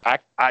worm?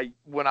 I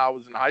when I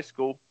was in high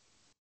school.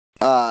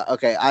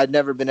 Okay, I've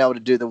never been able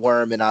to do the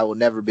worm, and I will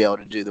never be able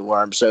to do the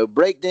worm. So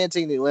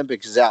breakdancing in the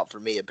Olympics is out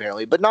for me,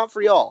 apparently, but not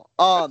for y'all.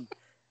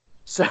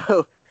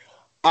 So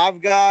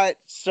I've got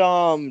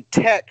some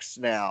texts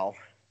now.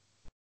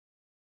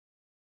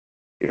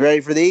 You ready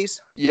for these?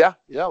 Yeah,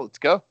 let's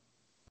go.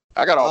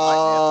 I got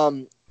all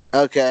my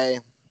Okay.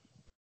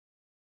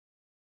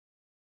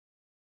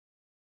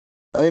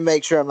 Let me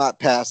make sure I'm not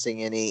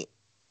passing any.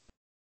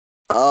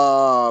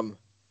 No,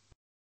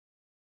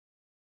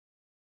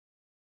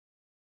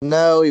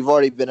 we've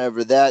already been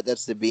over that.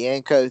 That's the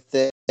Bianco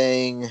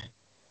thing.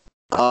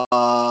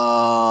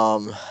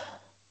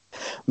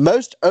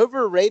 Most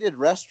overrated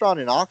restaurant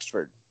in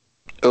Oxford.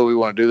 Oh, we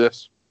want to do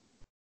this?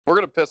 We're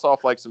going to piss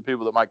off like some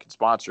people that might get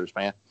sponsors,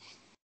 man.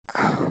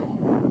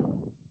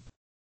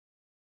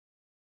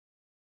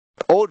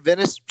 Old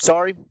Venice,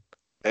 sorry.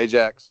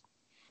 Ajax.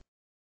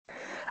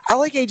 I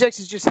like Ajax.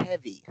 It's just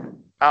heavy.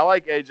 I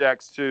like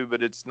Ajax too,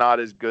 but it's not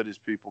as good as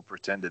people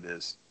pretend it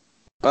is.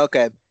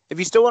 Okay. If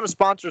you still want to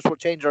sponsor us, we'll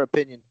change our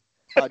opinion.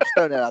 Just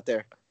throwing that out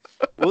there.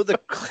 Will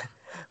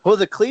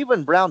the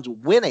Cleveland Browns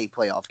win a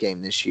playoff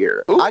game this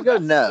year? Ooh, I go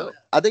no. Good.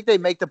 I think they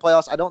make the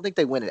playoffs. I don't think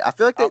they win it. I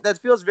feel like that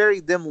feels very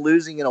them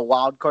losing in a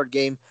wild card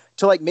game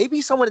to like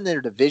maybe someone in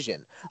their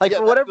division. Like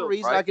for whatever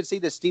reason, right. I could see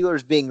the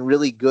Steelers being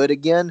really good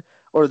again,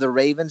 or the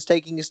Ravens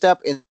taking a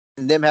step and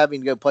them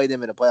having to go play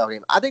them in a playoff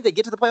game. I think they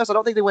get to the playoffs. I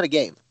don't think they win a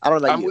game. I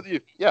don't know about I'm with you.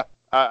 Yeah.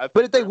 But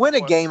if they win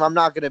a game, I'm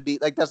not going to be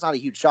like, that's not a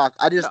huge shock.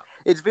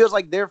 It feels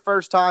like their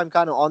first time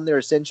kind of on their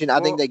ascension.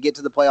 I think they get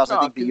to the playoffs. I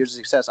think the years of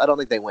success. I don't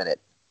think they win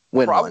it.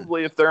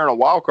 Probably if they're in a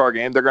wild card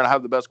game, they're going to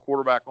have the best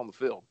quarterback on the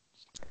field.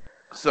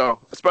 So,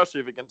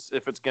 especially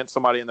if it's against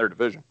somebody in their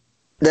division.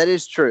 That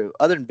is true.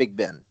 Other than Big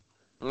Ben.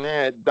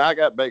 Yeah, I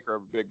got Baker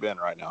over Big Ben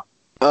right now.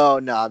 Oh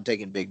no, I'm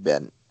taking Big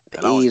Ben.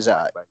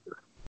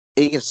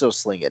 He can still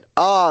sling it.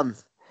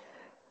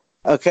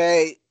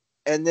 Okay.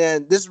 And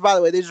then this is, by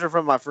the way, these are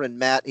from my friend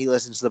Matt. He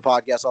listens to the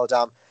podcast all the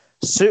time.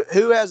 So,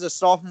 who has a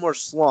sophomore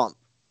slump?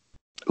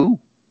 Ooh.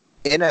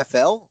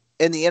 NFL?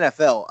 In the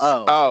NFL.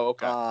 Oh,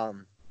 okay.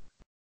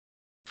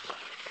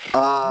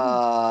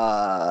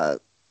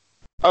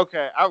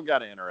 Okay, I've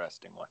got an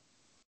interesting one.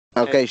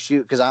 Okay,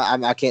 shoot, because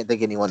I can't think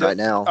of anyone right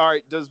now. All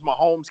right, does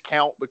Mahomes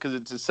count because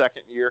it's his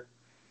second year?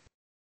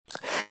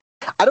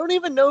 I don't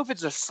even know if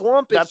it's a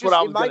slump. That's what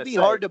I was It might be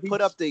hard to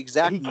put up the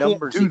exact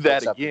numbers. He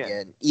that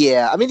again.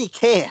 Yeah, I mean he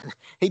can.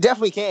 He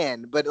definitely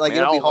can, but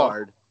it'll be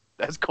hard.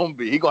 That's gonna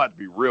be. He's gonna have to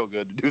be real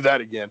good to do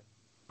that again.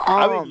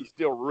 I think he's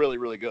still really,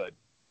 really good.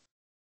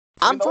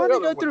 I'm trying to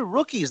go through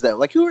rookies, though.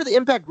 Like, who are the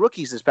impact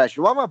rookies this past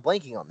year? Why am I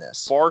blanking on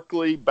this?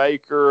 Barkley,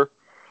 Baker.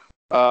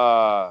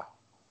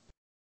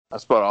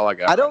 That's about all I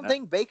got. I don't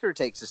think Baker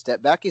takes a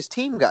step back. His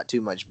team got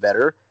too much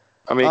better.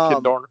 I mean,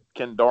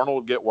 can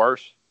Darnold get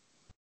worse?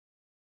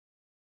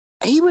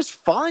 He was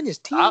fine. His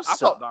team I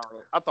sucked.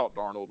 thought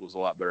Darnold was a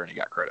lot better, and he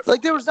got credit.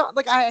 Like, there was not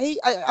like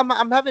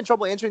I'm having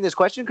trouble answering this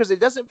question because it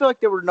doesn't feel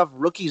like there were enough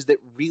rookies that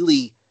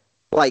really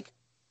like.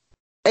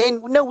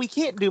 And no, we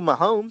can't do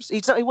Mahomes.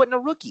 He wasn't a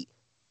rookie.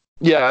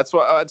 Yeah, that's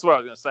what I was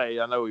gonna say.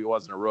 I know he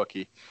wasn't a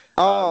rookie.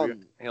 He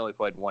only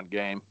played one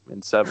game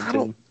in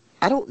 17.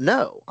 I don't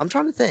know. I'm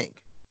trying to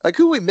think. Like,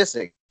 who are we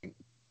missing?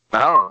 I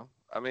don't know.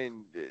 I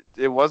mean,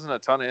 it wasn't a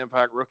ton of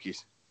impact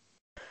rookies.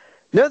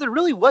 No, there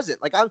really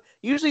wasn't. Like,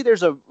 usually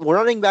there's a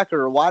running back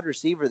or a wide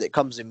receiver that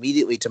comes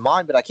immediately to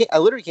mind, but I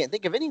literally can't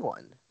think of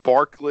anyone.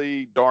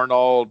 Barkley,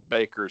 Darnold,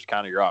 Baker is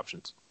kind of your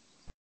options.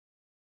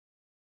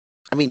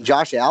 I mean,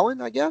 Josh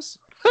Allen, I guess.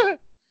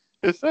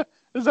 Is that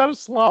a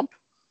slump?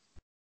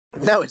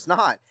 No, it's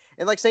not.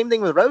 And like, same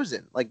thing with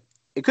Rosen. Like,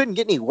 it couldn't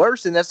get any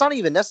worse, and that's not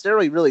even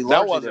necessarily really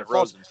largely their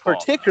fault,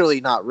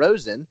 particularly not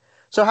Rosen.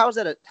 So how is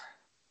that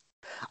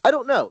I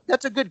don't know.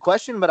 That's a good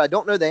question, but I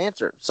don't know the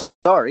answer.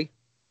 Sorry.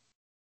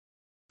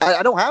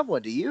 I don't have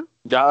one. Do you?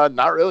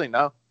 Not really,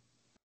 no.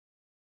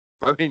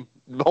 I mean,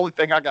 the only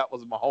thing I got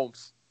was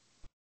Mahomes.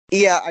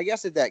 Yeah, I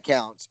guess that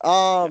counts.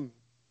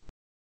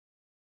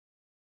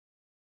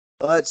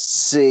 Let's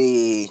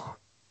see.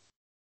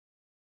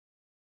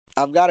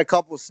 I've got a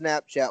couple of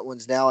Snapchat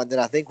ones now, and then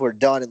I think we're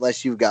done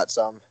unless you've got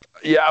some.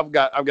 Yeah, I've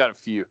got a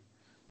few.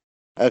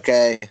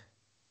 Okay.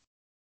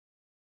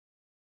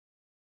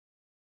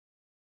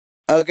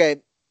 Okay,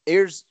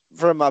 here's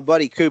from my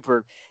buddy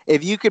Cooper.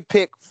 If you could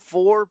pick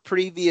four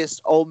previous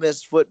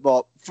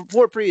football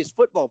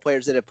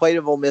players that have played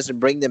at Ole Miss and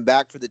bring them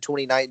back for the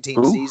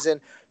 2019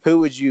 season, who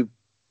would you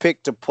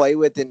pick to play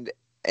with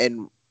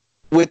and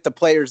with the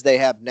players they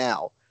have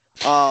now?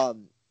 If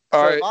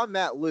I'm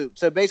Matt Luke,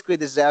 so basically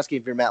this is asking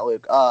if you're Matt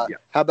Luke. How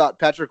about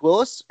Patrick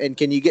Willis? And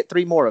can you get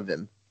three more of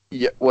him?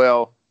 Yeah,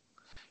 well,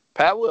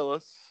 Pat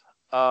Willis,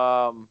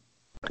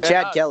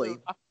 Chad Kelly.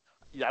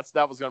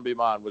 That was going to be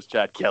mine. Was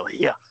Chad Kelly?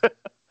 Yeah.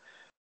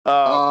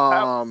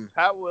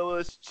 Pat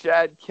Willis,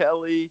 Chad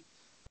Kelly.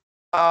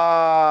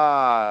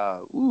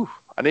 I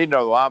need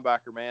another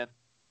linebacker, man.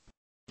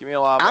 Give me a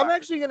linebacker. I'm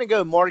actually going to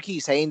go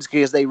Marquise Haynes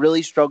because they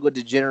really struggled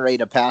to generate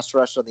a pass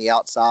rush on the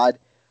outside.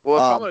 Well,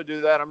 if I'm going to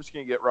do that, I'm just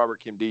going to get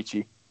Robert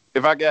Kimdichie.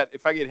 If I get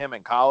him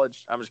in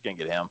college, I'm just going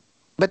to get him.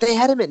 But they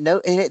had him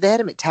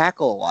at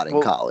tackle a lot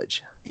in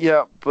college.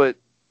 Yeah, but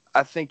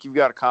I think you've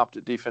got a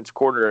competent defense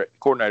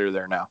coordinator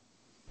there now.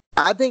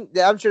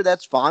 I'm sure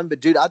that's fine, but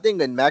dude, I think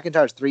that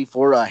McIntyre's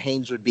 3-4,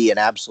 Haynes would be an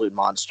absolute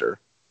monster.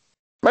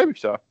 Maybe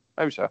so.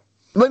 I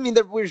mean,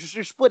 we're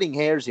splitting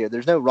hairs here.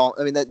 There's no wrong.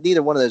 I mean,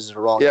 neither one of those is a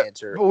wrong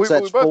answer. We so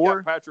that's both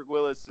 4. got Patrick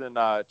Willis and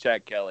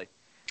Chad Kelly.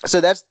 So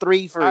that's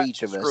 3 for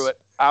each of us. Screw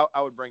it.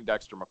 I would bring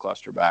Dexter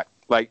McCluster back.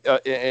 Like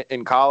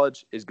in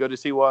college, as good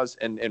as he was,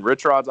 in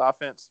Rich Rod's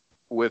offense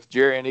with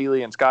Jerry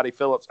Neely and Scotty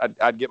Phillips,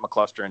 I'd get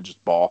McCluster and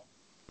just ball.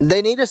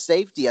 They need a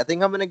safety. I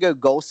think I'm going to go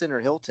Golson or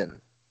Hilton.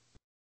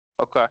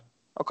 Okay.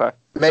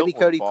 Maybe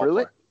Cody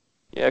Pruitt?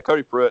 Yeah,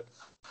 Cody Pruitt.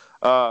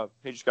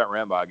 He just got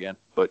ran by again,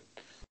 but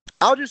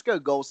I'll just go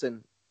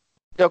Golson.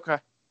 Okay.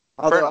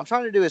 Although I'm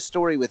trying to do a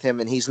story with him,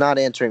 and he's not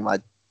answering my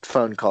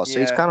phone call, so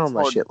he's kind of on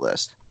my shit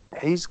list.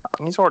 He's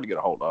hard to get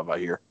a hold of, I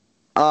hear.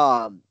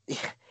 Yeah.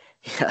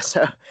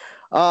 So,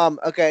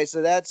 okay.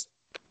 So that's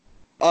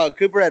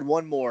Cooper had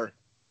one more.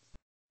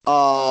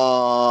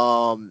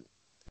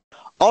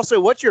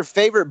 Also, what's your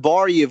favorite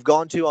bar you've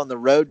gone to on the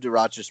road to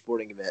Rochester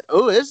Sporting Event?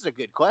 Oh, this is a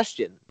good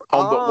question.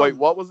 Wait,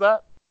 what was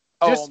that?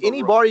 Just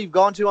any bar you've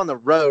gone to on the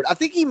road. I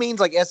think he means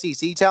like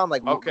SEC town,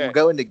 like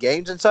going to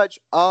games and such.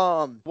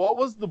 What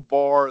was the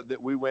bar that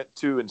we went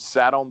to and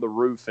sat on the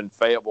roof in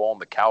Fayetteville on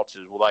the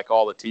couches with like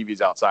all the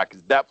TVs outside?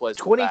 Because that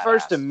place was 21st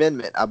badass.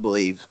 Amendment, I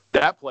believe.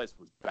 That place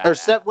was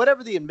badass. Or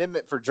whatever the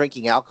amendment for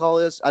drinking alcohol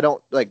is. I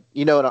don't like.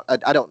 You know,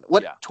 I don't.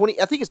 What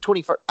 20? I think it's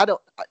 21st.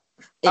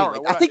 Anyway,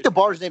 I think the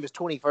bar's name is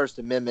 21st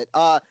Amendment.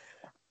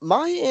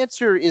 My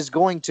answer is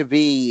going to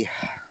be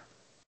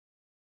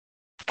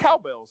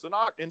Cowbells in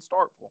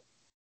Starkville.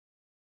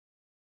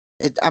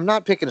 I'm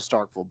not picking a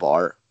Starkville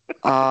bar.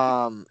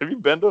 Have you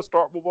been to a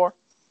Starkville bar?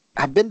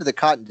 I've been to the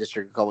Cotton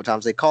District a couple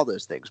times. They call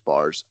those things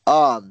bars.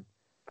 Been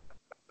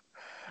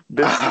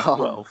to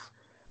 12.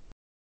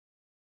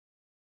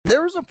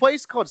 There was a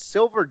place called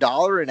Silver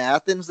Dollar in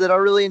Athens that I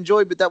really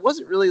enjoyed, but that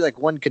wasn't really like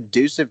one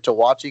conducive to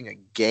watching a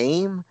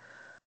game.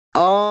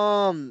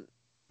 I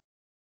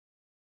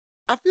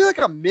feel like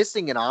I'm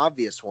missing an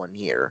obvious one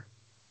here.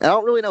 I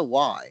don't really know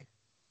why.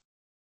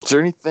 Is there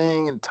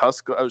anything in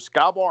Tuscaloosa?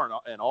 Sky Bar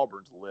in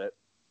Auburn's lit.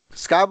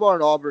 Sky Bar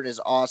in Auburn is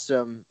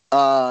awesome.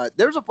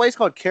 There's a place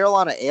called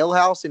Carolina Ale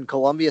House in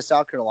Columbia,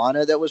 South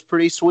Carolina that was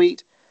pretty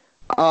sweet.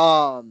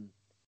 And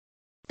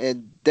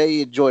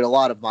they enjoyed a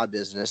lot of my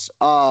business. Is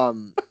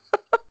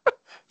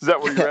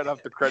that where you read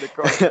off the credit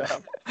card?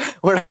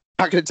 We're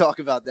not going to talk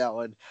about that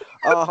one.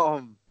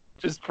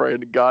 Just praying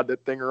to God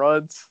that thing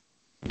runs.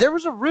 There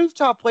was a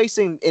rooftop place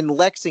in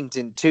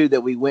Lexington, too,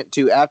 that we went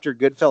to after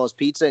Goodfellas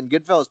Pizza. And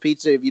Goodfellas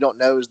Pizza, if you don't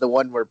know, is the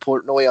one where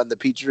Portnoy on the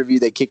pizza review,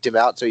 they kicked him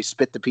out, so he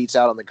spit the pizza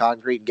out on the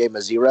concrete and gave him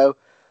a 0.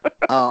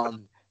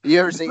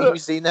 You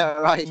seen that,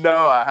 right?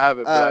 No, I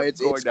haven't. But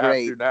It's going to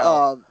great. have to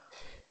now.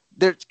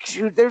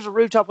 There's a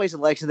rooftop place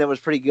in Lexington that was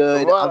pretty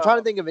good. Well, I'm trying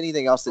to think of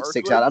anything else that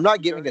sticks out. I'm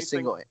not giving a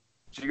single.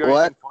 Did you go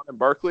anything fun in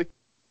Berkeley?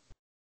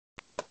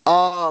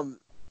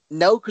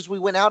 No, because we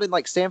went out in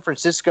like San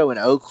Francisco and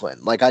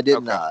Oakland. Like I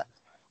didn't. Okay.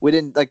 We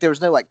didn't like. There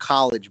was no like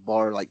college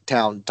bar like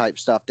town type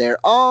stuff there.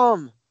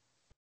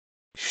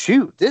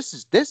 Shoot, this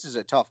is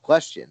a tough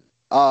question.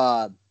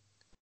 I'm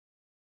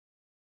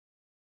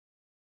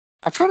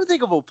trying to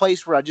think of a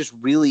place where I just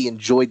really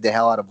enjoyed the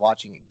hell out of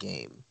watching a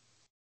game.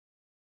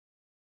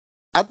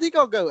 I think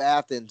I'll go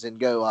Athens and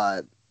go.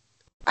 I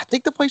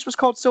think the place was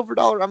called Silver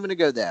Dollar. I'm going to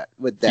go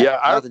with that. Yeah,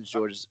 Athens,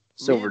 Georgia,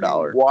 Silver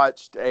Dollar.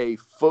 Watched a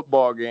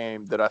football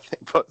game that I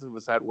think both of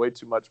us had way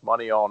too much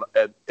money on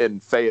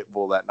in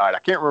Fayetteville that night. I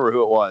can't remember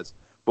who it was,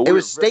 but it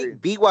was State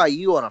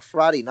BYU on a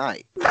Friday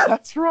night.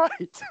 That's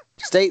right.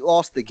 State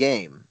lost the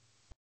game.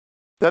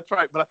 That's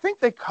right, but I think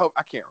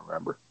I can't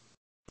remember.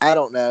 I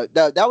don't know.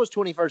 No, that was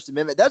 21st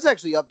Amendment. That's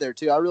actually up there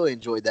too. I really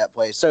enjoyed that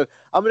place. So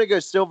I'm going to go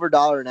Silver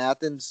Dollar in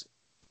Athens,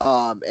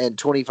 and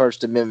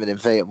 21st Amendment in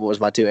Fayetteville was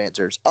my two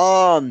answers.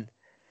 All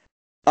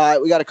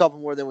right, we got a couple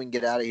more, then we can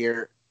get out of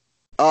here.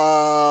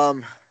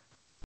 My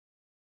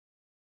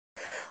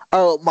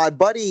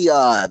buddy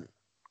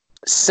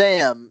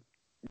Sam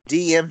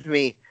DM'd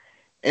me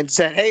and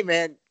said, "Hey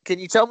man, can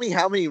you tell me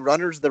how many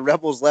runners the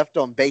Rebels left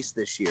on base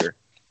this year?"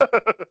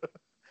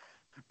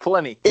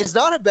 Plenty. It's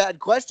not a bad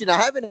question.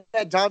 I haven't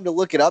had time to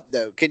look it up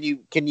though. Can you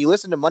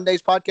listen to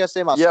Monday's podcast,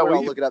 Sam? I swear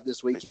I'll look it up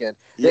this weekend.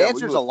 The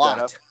answer's a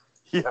lot.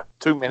 Yeah,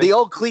 2 minutes. The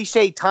old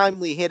cliche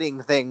timely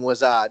hitting thing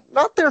was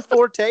not their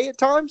forte at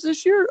times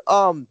this year.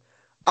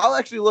 I'll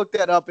actually look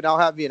that up and I'll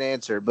have you an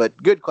answer. But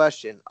good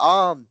question.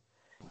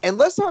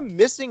 Unless I'm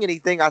missing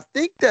anything, I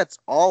think that's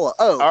all.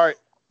 All right.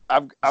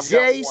 I've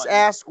Jace got one.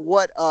 asked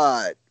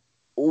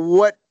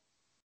what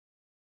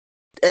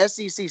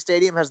SEC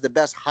stadium has the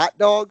best hot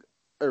dog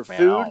or Man,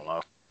 food. I don't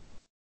know.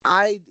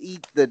 I'd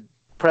eat the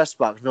press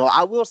box meal.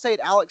 I will say at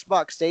Alex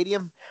Box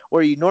Stadium,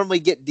 where you normally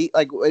get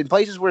like in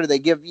places where they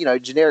give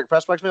generic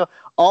press box meal,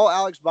 all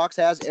Alex Box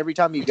has every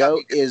time you go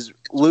is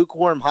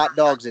lukewarm hot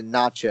dogs and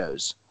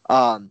nachos.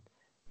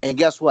 And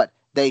guess what?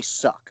 They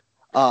suck.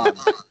 And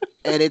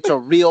it's a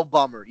real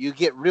bummer. You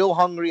get real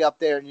hungry up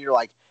there, and you're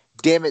like,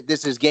 "Damn it,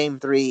 this is game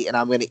 3, and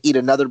I'm going to eat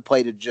another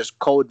plate of just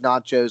cold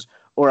nachos,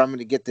 or I'm going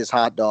to get this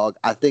hot dog.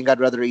 I think I'd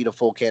rather eat a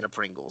full can of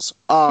Pringles."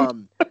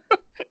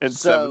 And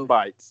 7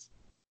 bites.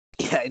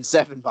 Yeah, in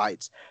 7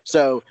 bites.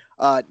 So,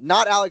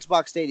 not Alex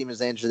Box Stadium is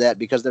the answer to that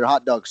because their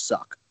hot dogs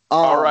suck.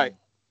 All right,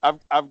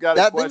 I've got.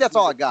 I think that's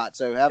all I got.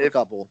 So have a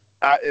couple.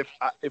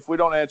 If we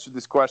don't answer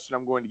this question,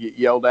 I'm going to get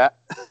yelled at.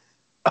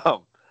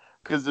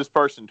 Because this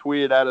person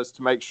tweeted at us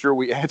to make sure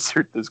we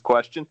answered this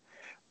question.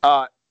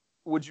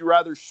 Would you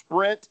rather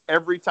sprint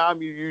every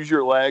time you use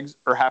your legs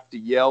or have to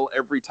yell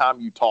every time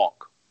you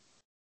talk?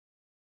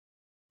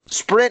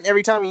 Sprint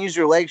every time you use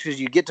your legs because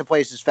you get to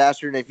places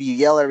faster, and if you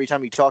yell every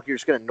time you talk, you're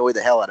just going to annoy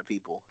the hell out of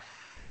people.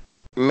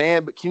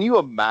 Man, but can you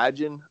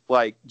imagine,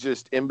 like,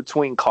 just in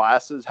between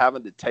classes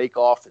having to take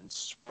off and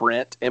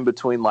sprint in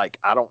between, like,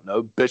 I don't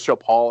know,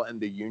 Bishop Hall and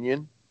the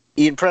Union?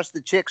 You impress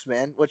the chicks,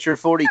 man. What's your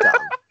 40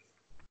 time?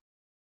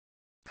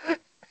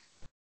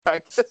 I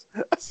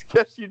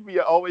guess you'd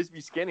always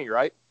be skinny,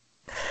 right?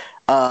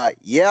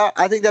 Yeah,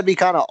 I think that'd be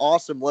kind of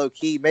awesome, low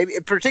key. Maybe,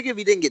 particularly if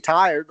you didn't get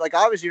tired. Like,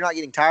 obviously, you're not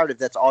getting tired if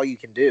that's all you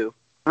can do.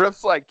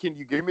 Riff's like, can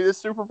you give me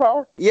this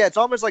superpower? Yeah, it's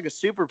almost like a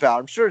superpower.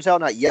 I'm sure as hell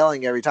not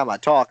yelling every time I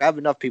talk. I have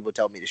enough people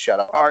tell me to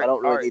shut up. I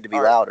don't really need to be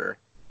louder.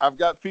 I've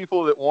got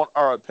people that want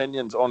our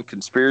opinions on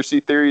conspiracy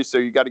theories, so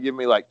you got to give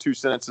me like 2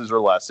 sentences or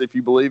less if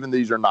you believe in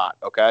these or not.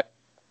 Okay.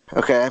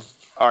 Okay.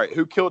 All right.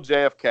 Who killed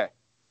JFK?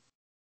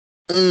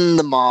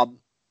 The mob.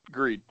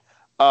 Agreed.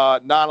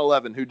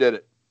 9/11. Who did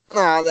it?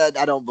 Nah,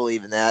 I don't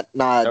believe in that.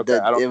 Nah, okay,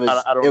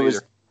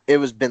 it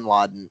was Bin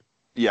Laden.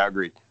 Yeah,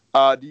 agreed.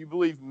 Do you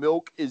believe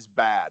milk is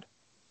bad?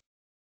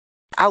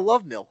 I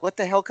love milk. What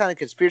the hell kind of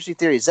conspiracy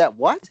theory is that?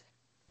 What?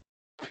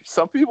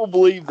 Some people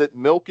believe that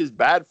milk is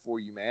bad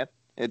for you, man.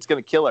 It's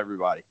going to kill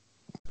everybody.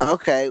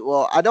 Okay,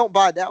 well, I don't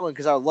buy that one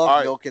because I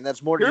love milk, and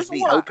that's more just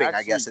me hoping,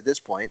 I guess, at this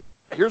point.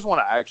 Here's one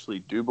I actually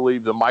do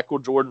believe, the Michael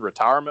Jordan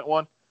retirement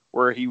one,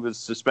 where he was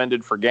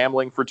suspended for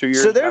gambling for 2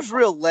 years. So there's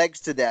real legs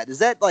to that. Is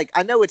that like,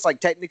 I know it's like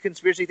technically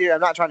conspiracy theory.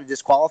 I'm not trying to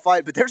disqualify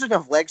it, but there's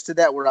enough legs to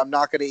that where I'm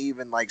not going to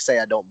even like say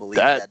I don't believe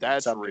that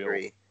that's to some real.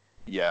 degree.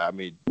 Yeah, I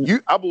mean,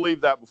 I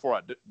believe that before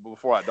I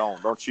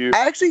don't you?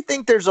 I actually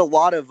think there's a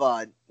lot of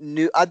I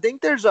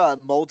think there's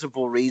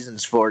multiple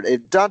reasons for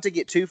it. Not to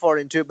get too far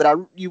into it, but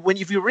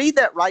if you read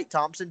that Wright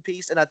Thompson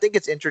piece, and I think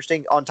it's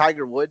interesting on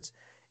Tiger Woods,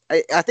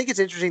 I think it's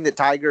interesting that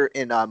Tiger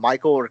and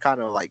Michael are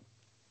kind of like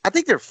I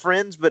think they're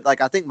friends, but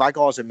like I think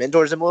Michael also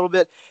mentors him a little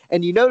bit.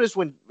 And you notice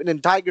when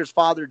Tiger's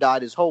father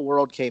died, his whole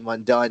world came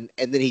undone,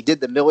 and then he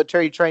did the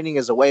military training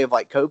as a way of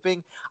like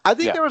coping. I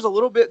think there was a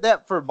little bit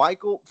that for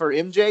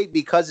MJ,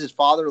 because his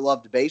father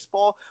loved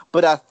baseball,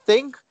 but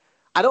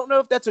I don't know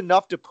if that's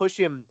enough to push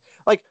him.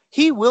 Like,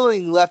 he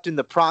willingly left in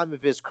the prime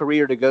of his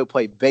career to go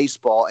play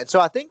baseball. And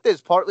so I think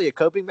there's partly a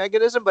coping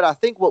mechanism, but I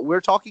think what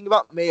we're talking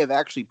about may have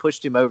actually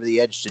pushed him over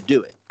the edge to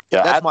do it.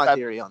 Yeah, that's my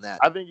theory on that.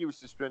 I think he was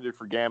suspended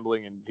for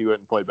gambling and he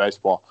wouldn't play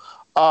baseball.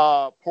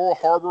 Pearl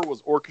Harbor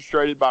was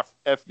orchestrated by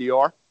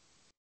FDR.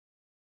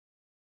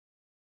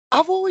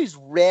 I've always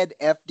read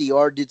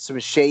FDR did some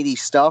shady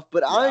stuff,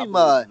 but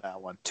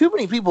too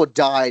many people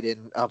died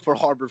in Pearl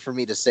Harbor for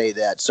me to say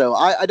that. So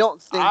I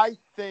don't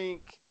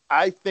think.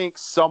 I think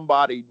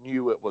somebody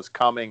knew it was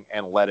coming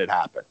and let it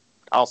happen.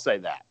 I'll say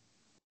that.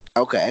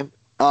 Okay.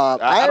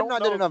 I have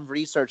not done enough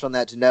research on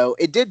that to know.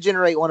 It did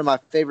generate one of my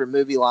favorite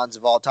movie lines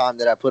of all time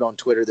that I put on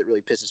Twitter that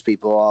really pisses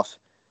people off.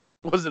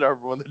 Was it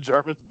over when the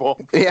Germans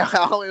bombed?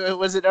 Yeah,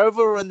 was it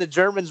over when the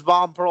Germans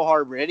bombed Pearl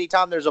Harbor?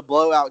 Anytime there's a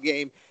blowout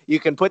game, you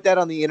can put that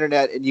on the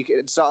internet, and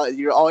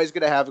you're always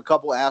going to have a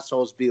couple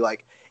assholes be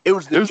like, it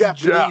was the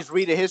Japanese,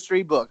 read a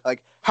history book.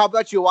 Like, how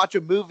about you watch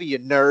a movie, you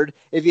nerd?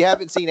 If you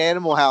haven't seen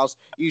Animal House,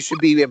 you should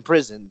be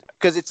imprisoned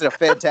because it's a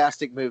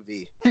fantastic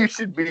movie. You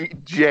should be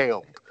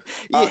jailed.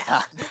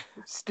 Yeah.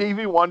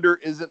 Stevie Wonder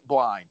isn't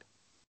blind.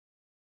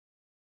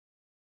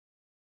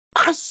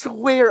 I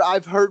swear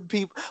I've heard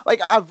people, like,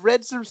 I've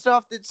read some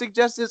stuff that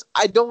suggests this.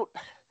 I don't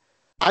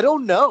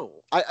know.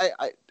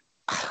 I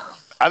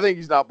think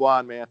he's not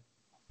blind, man.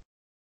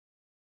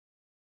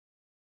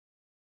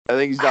 I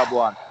think he's not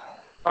blind.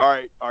 All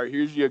right.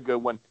 Here's you a good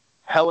one.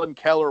 Helen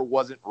Keller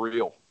wasn't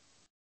real.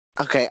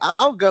 Okay,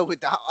 I'll go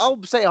with that.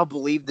 I'll say I'll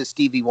believe the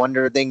Stevie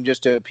Wonder thing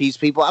just to appease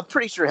people. I'm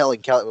pretty sure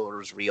Helen Keller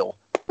was real.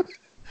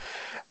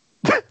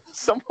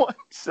 Someone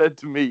said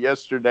to me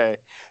yesterday,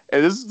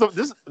 and this is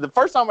the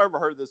first time I ever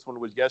heard this one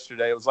was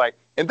yesterday. It was like,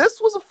 and this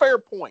was a fair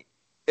point.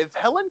 If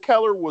Helen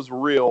Keller was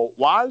real,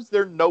 why is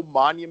there no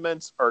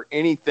monuments or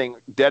anything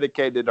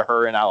dedicated to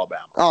her in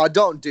Alabama? Oh,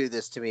 don't do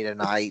this to me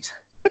tonight.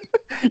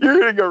 You're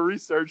gonna go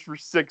research for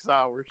 6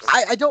 hours.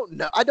 I don't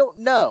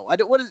know.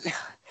 What is?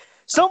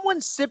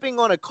 Someone's sipping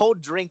on a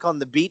cold drink on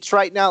the beach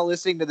right now,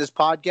 listening to this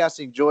podcast,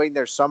 enjoying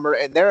their summer,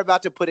 and they're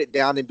about to put it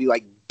down and be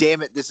like,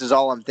 damn it, this is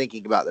all I'm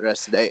thinking about the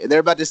rest of the day. And they're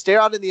about to stare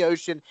out in the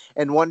ocean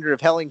and wonder if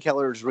Helen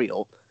Keller is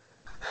real.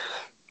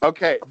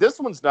 Okay, this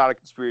one's not a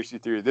conspiracy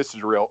theory. This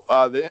is real.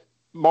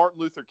 Martin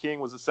Luther King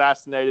was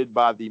assassinated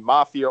by the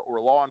mafia or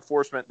law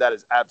enforcement. That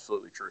is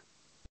absolutely true.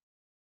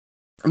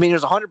 I mean, he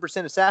was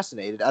 100%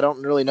 assassinated. I don't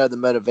really know the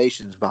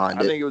motivations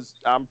behind it.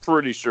 I'm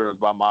pretty sure it was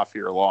by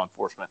mafia or law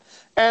enforcement.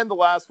 And the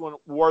last one,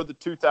 were the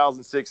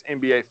 2006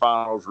 NBA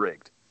Finals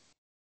rigged?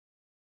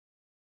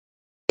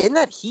 Isn't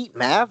that Heat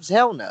Mavs?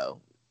 Hell no.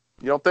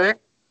 You don't think?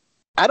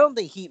 I don't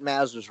think Heat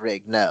Mavs was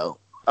rigged, no.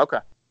 Okay.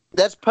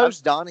 That's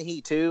post Donahue,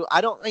 too.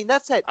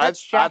 That's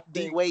Shaq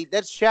D. Wade.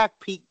 That's Shaq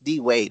peak D.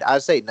 Wade. I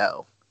say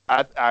no.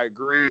 I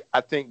agree.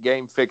 I think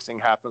game fixing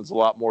happens a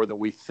lot more than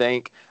we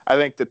think. I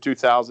think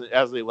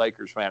as a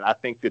Lakers fan, I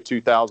think the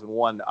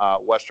 2001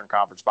 Western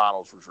Conference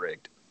Finals was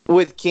rigged.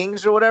 With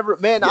Kings or whatever?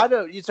 Man, yeah. I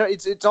don't.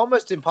 It's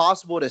almost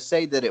impossible to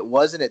say that it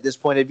wasn't at this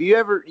point.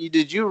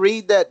 Did you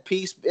read that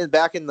piece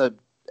back in the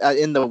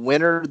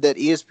winter that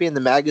ESPN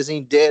the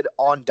magazine did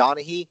on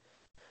Donahue?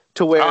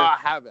 To where I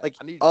haven't.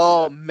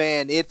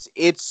 Man,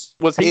 it's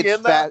was he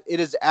in that? It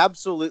is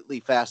absolutely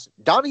fast.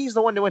 Donahue's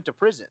the one that went to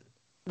prison.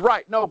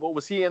 Right. No, but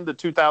was he in the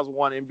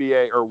 2001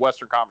 NBA or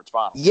Western Conference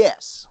Finals?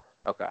 Yes.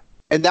 Okay.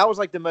 And that was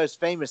like the most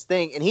famous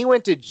thing. And he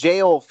went to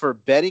jail for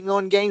betting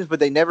on games, but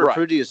they never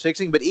proved he was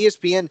fixing. But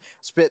ESPN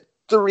spent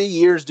 3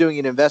 years doing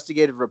an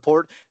investigative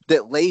report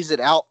that lays it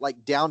out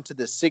like down to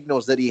the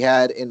signals that he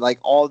had and like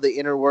all the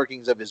inner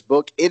workings of his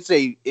book. It's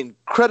a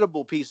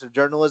incredible piece of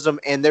journalism,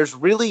 and there's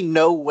really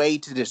no way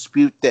to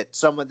dispute that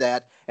some of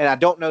that. And I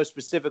don't know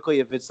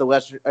specifically if it's the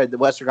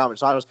Western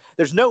Conference Finals.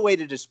 There's no way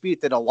to dispute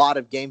that a lot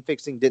of game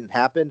fixing didn't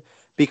happen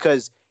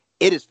because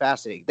it is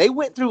fascinating. They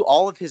went through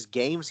all of his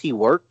games he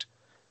worked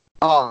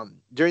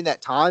during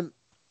that time.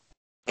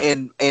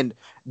 And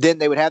then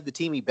they would have the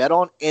team he bet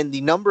on, and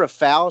the number of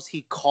fouls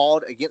he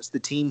called against the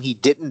team he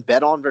didn't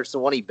bet on versus the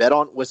one he bet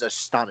on was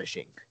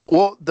astonishing.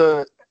 Well,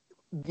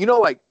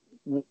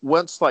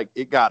 once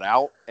it got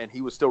out and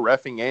he was still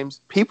reffing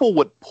games, people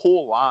would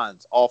pull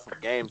lines off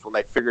of games when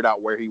they figured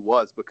out where he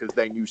was because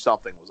they knew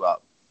something was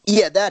up.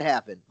 Yeah, that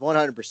happened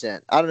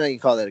 100%. I don't know if you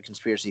can call that a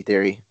conspiracy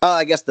theory.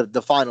 I guess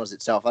the finals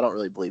itself, I don't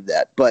really believe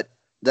that. But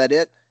that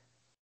it?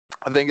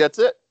 I think that's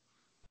it.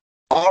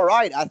 All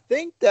right, I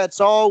think that's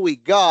all we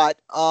got.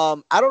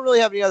 I don't really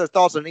have any other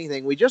thoughts on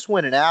anything. We just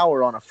went an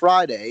hour on a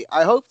Friday.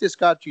 I hope this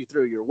got you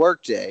through your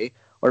work day,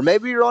 or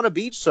maybe you're on a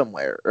beach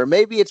somewhere, or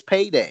maybe it's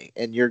payday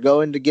and you're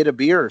going to get a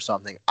beer or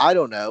something. I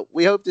don't know.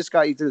 We hope this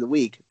got you through the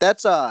week.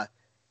 That's all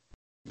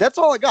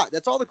I got.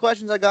 That's all the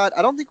questions I got.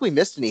 I don't think we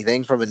missed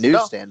anything from a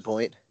news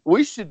standpoint.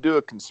 We should do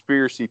a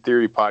conspiracy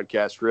theory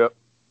podcast, Rip.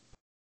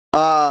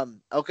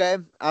 Okay,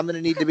 I'm going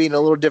to need to be in a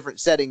little different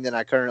setting than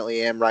I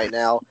currently am right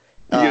now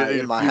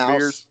in my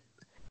house.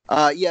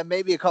 Yeah,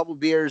 maybe a couple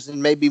beers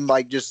and maybe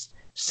like just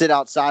sit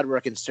outside where I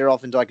can stare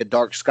off into like a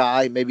dark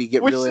sky. Maybe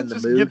get really in the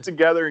mood. We should just get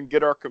together and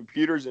get our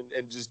computers and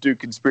just do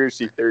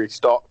conspiracy theory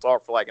talk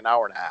for like an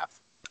hour and a half.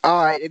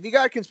 All right, if you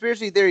got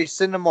conspiracy theories,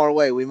 send them our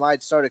way. We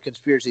might start a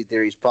conspiracy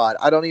theories pod.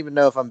 I don't even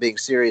know if I'm being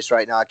serious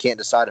right now. I can't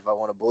decide if I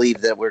want to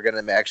believe that we're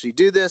going to actually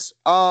do this.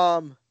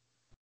 I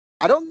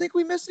don't think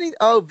we missed any.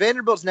 Oh,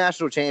 Vanderbilt's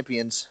national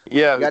champions.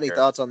 Yeah. You got any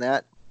thoughts on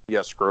that?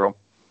 Yeah, screw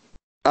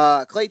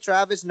them. Clay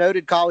Travis,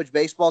 noted college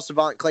baseball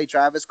savant Clay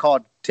Travis,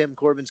 called Tim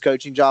Corbin's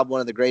coaching job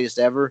one of the greatest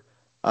ever.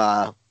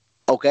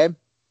 Okay,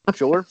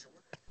 sure.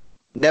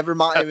 Never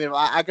mind. I mean,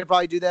 I could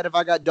probably do that if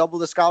I got double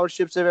the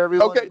scholarships of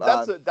everyone. Okay,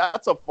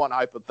 that's a fun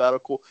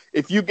hypothetical.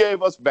 If you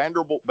gave us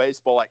Vanderbilt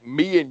baseball, like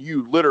me and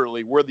you,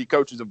 literally, we're the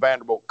coaches of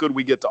Vanderbilt, could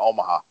we get to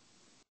Omaha?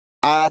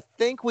 I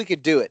think we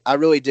could do it. I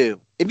really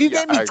do. If you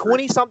gave me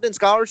 20-something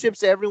scholarships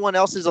to everyone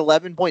else's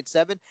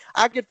 11.7,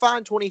 I could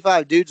find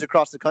 25 dudes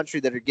across the country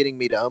that are getting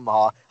me to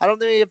Omaha. I don't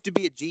think you have to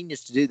be a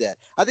genius to do that.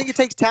 I think it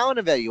takes talent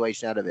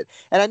evaluation out of it.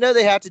 And I know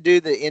they have to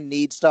do the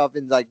in-need stuff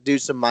and like do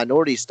some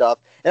minority stuff.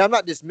 And I'm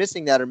not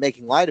dismissing that or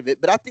making light of it,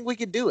 but I think we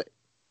could do it.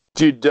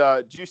 Did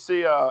you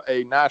see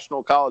a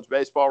national college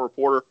baseball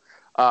reporter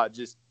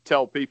just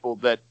tell people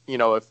that, you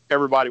know, if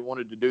everybody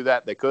wanted to do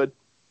that, they could?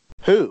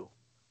 Who?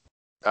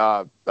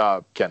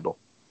 Kendall.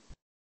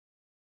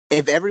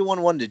 If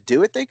everyone wanted to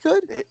do it, they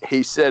could?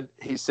 He said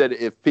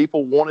if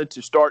people wanted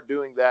to start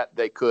doing that,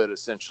 they could,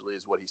 essentially,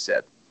 is what he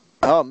said.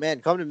 Oh,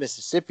 man, come to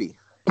Mississippi.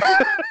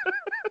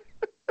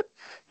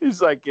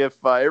 He's like,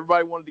 if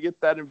everybody wanted to get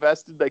that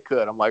invested, they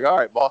could. I'm like, all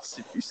right, boss,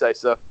 if you say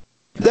so.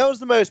 That was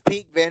the most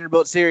peak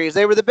Vanderbilt series.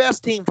 They were the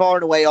best team far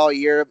and away all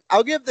year.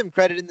 I'll give them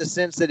credit in the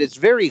sense that it's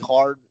very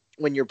hard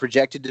when you're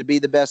projected to be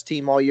the best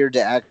team all year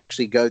to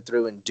actually go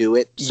through and do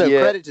it. So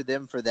credit to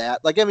them for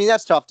that. Like, I mean,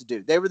 that's tough to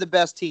do. They were the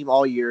best team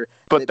all year.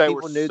 But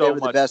people knew they were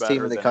the best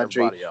team in the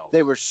country.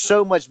 They were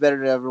so much better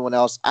than everyone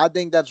else. I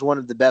think that's one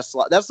of the best.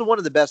 That's one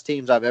of the best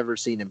teams I've ever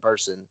seen in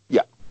person.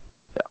 Yeah.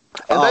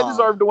 And they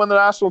deserve to win the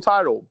national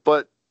title,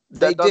 but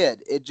they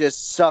did. It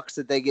just sucks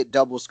that they get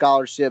double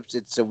scholarships.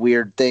 It's a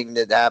weird thing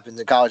that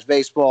happens in college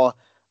baseball.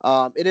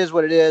 It is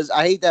what it is.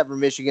 I hate that for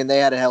Michigan. They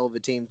had a hell of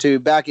a team, too.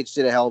 Bakich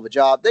did a hell of a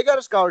job. They got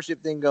a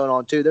scholarship thing going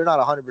on, too. They're not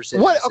 100%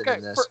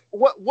 in this.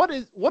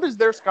 What is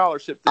their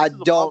scholarship?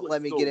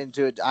 Let me get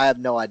into it. I have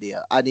no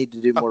idea. I need to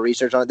do more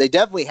research on it. They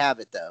definitely have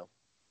it, though.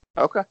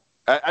 Okay.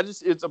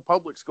 It's a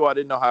public school. I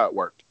didn't know how it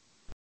worked.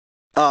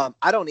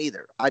 I don't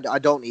either. I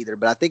don't either,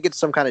 but I think it's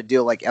some kind of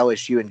deal like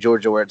LSU and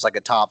Georgia where it's like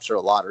a TOPS or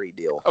a lottery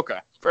deal. Okay,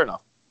 fair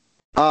enough.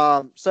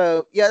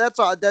 So yeah, that's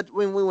all. That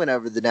when we went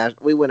over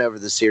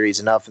the series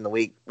enough in the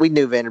week. We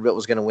knew Vanderbilt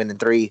was going to win in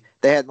 3.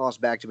 They hadn't lost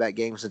back-to-back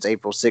games since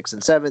April 6th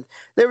and 7th.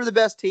 They were the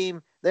best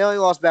team. They only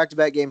lost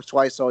back-to-back games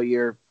twice all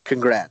year.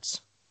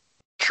 Congrats.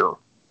 Sure.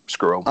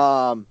 Screw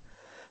 'em.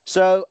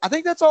 So I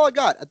think that's all I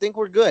got. I think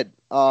we're good.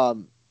 Got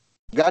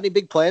any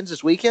big plans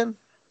this weekend?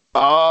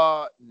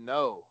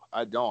 No,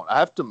 I don't. I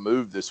have to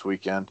move this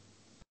weekend.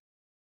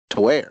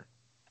 To where?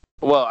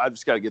 Well, I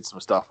just got to get some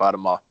stuff out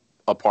of my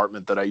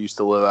apartment that I used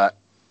to live at.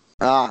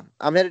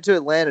 I'm headed to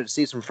Atlanta to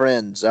see some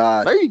friends.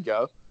 There you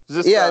go.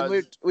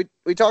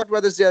 We talked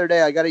about this the other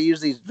day. I got to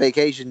use these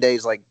vacation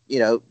days like,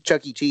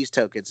 Chuck E. Cheese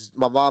tokens.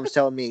 My mom's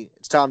telling me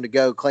it's time to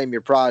go claim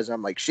your prize.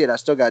 I'm like, shit, I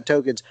still got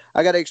tokens.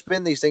 I got to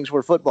expend these things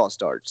before football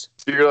starts.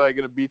 So you're like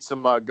going to beat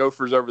some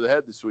Gophers over the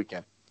head this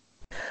weekend?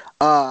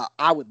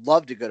 I would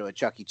love to go to a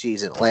Chuck E.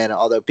 Cheese in Atlanta,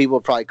 although people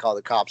would probably call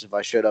the cops if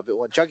I showed up at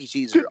one. Chuck E.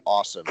 Cheese are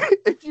awesome.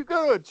 If you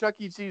go to a Chuck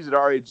E. Cheese at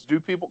our age, do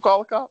people call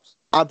the cops?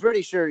 I'm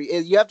pretty sure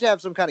you have to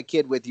have some kind of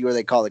kid with you or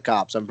they call the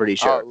cops. I'm pretty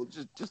sure. Well,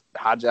 just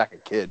hijack a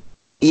kid.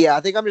 Yeah,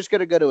 I think I'm just going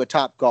to go to a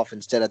Topgolf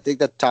instead. I think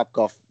that's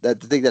Topgolf. I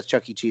think that's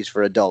Chuck E. Cheese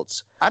for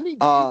adults. I've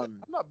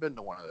not been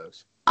to one of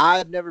those.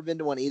 I've never been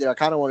to one either. I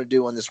kind of want to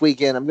do one this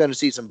weekend. I'm going to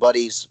see some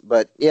buddies,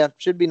 but yeah,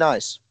 should be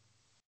nice.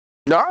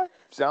 All right.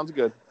 Sounds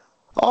good.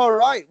 All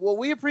right. Well,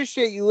 we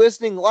appreciate you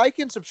listening. Like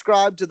and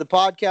subscribe to the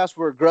podcast.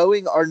 We're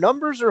growing. Our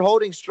numbers are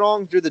holding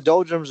strong through the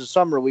doldrums of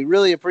summer. We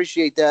really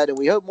appreciate that, and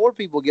we hope more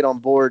people get on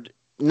board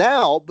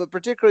now, but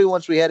particularly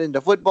once we head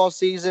into football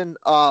season.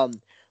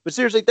 But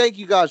seriously, thank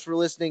you guys for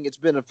listening. It's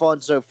been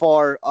fun so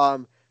far.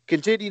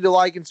 Continue to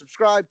like and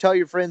subscribe. Tell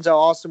your friends how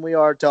awesome we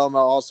are. Tell them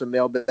how awesome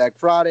Mailbag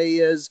Friday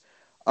is.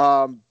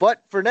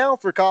 But for now,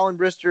 for Colin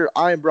Brister,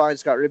 I am Brian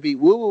Scott Rippey.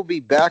 We will be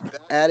back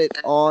at it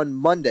on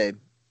Monday.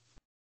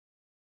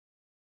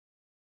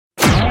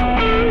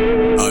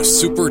 A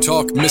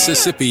SuperTalk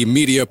Mississippi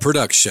media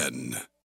production.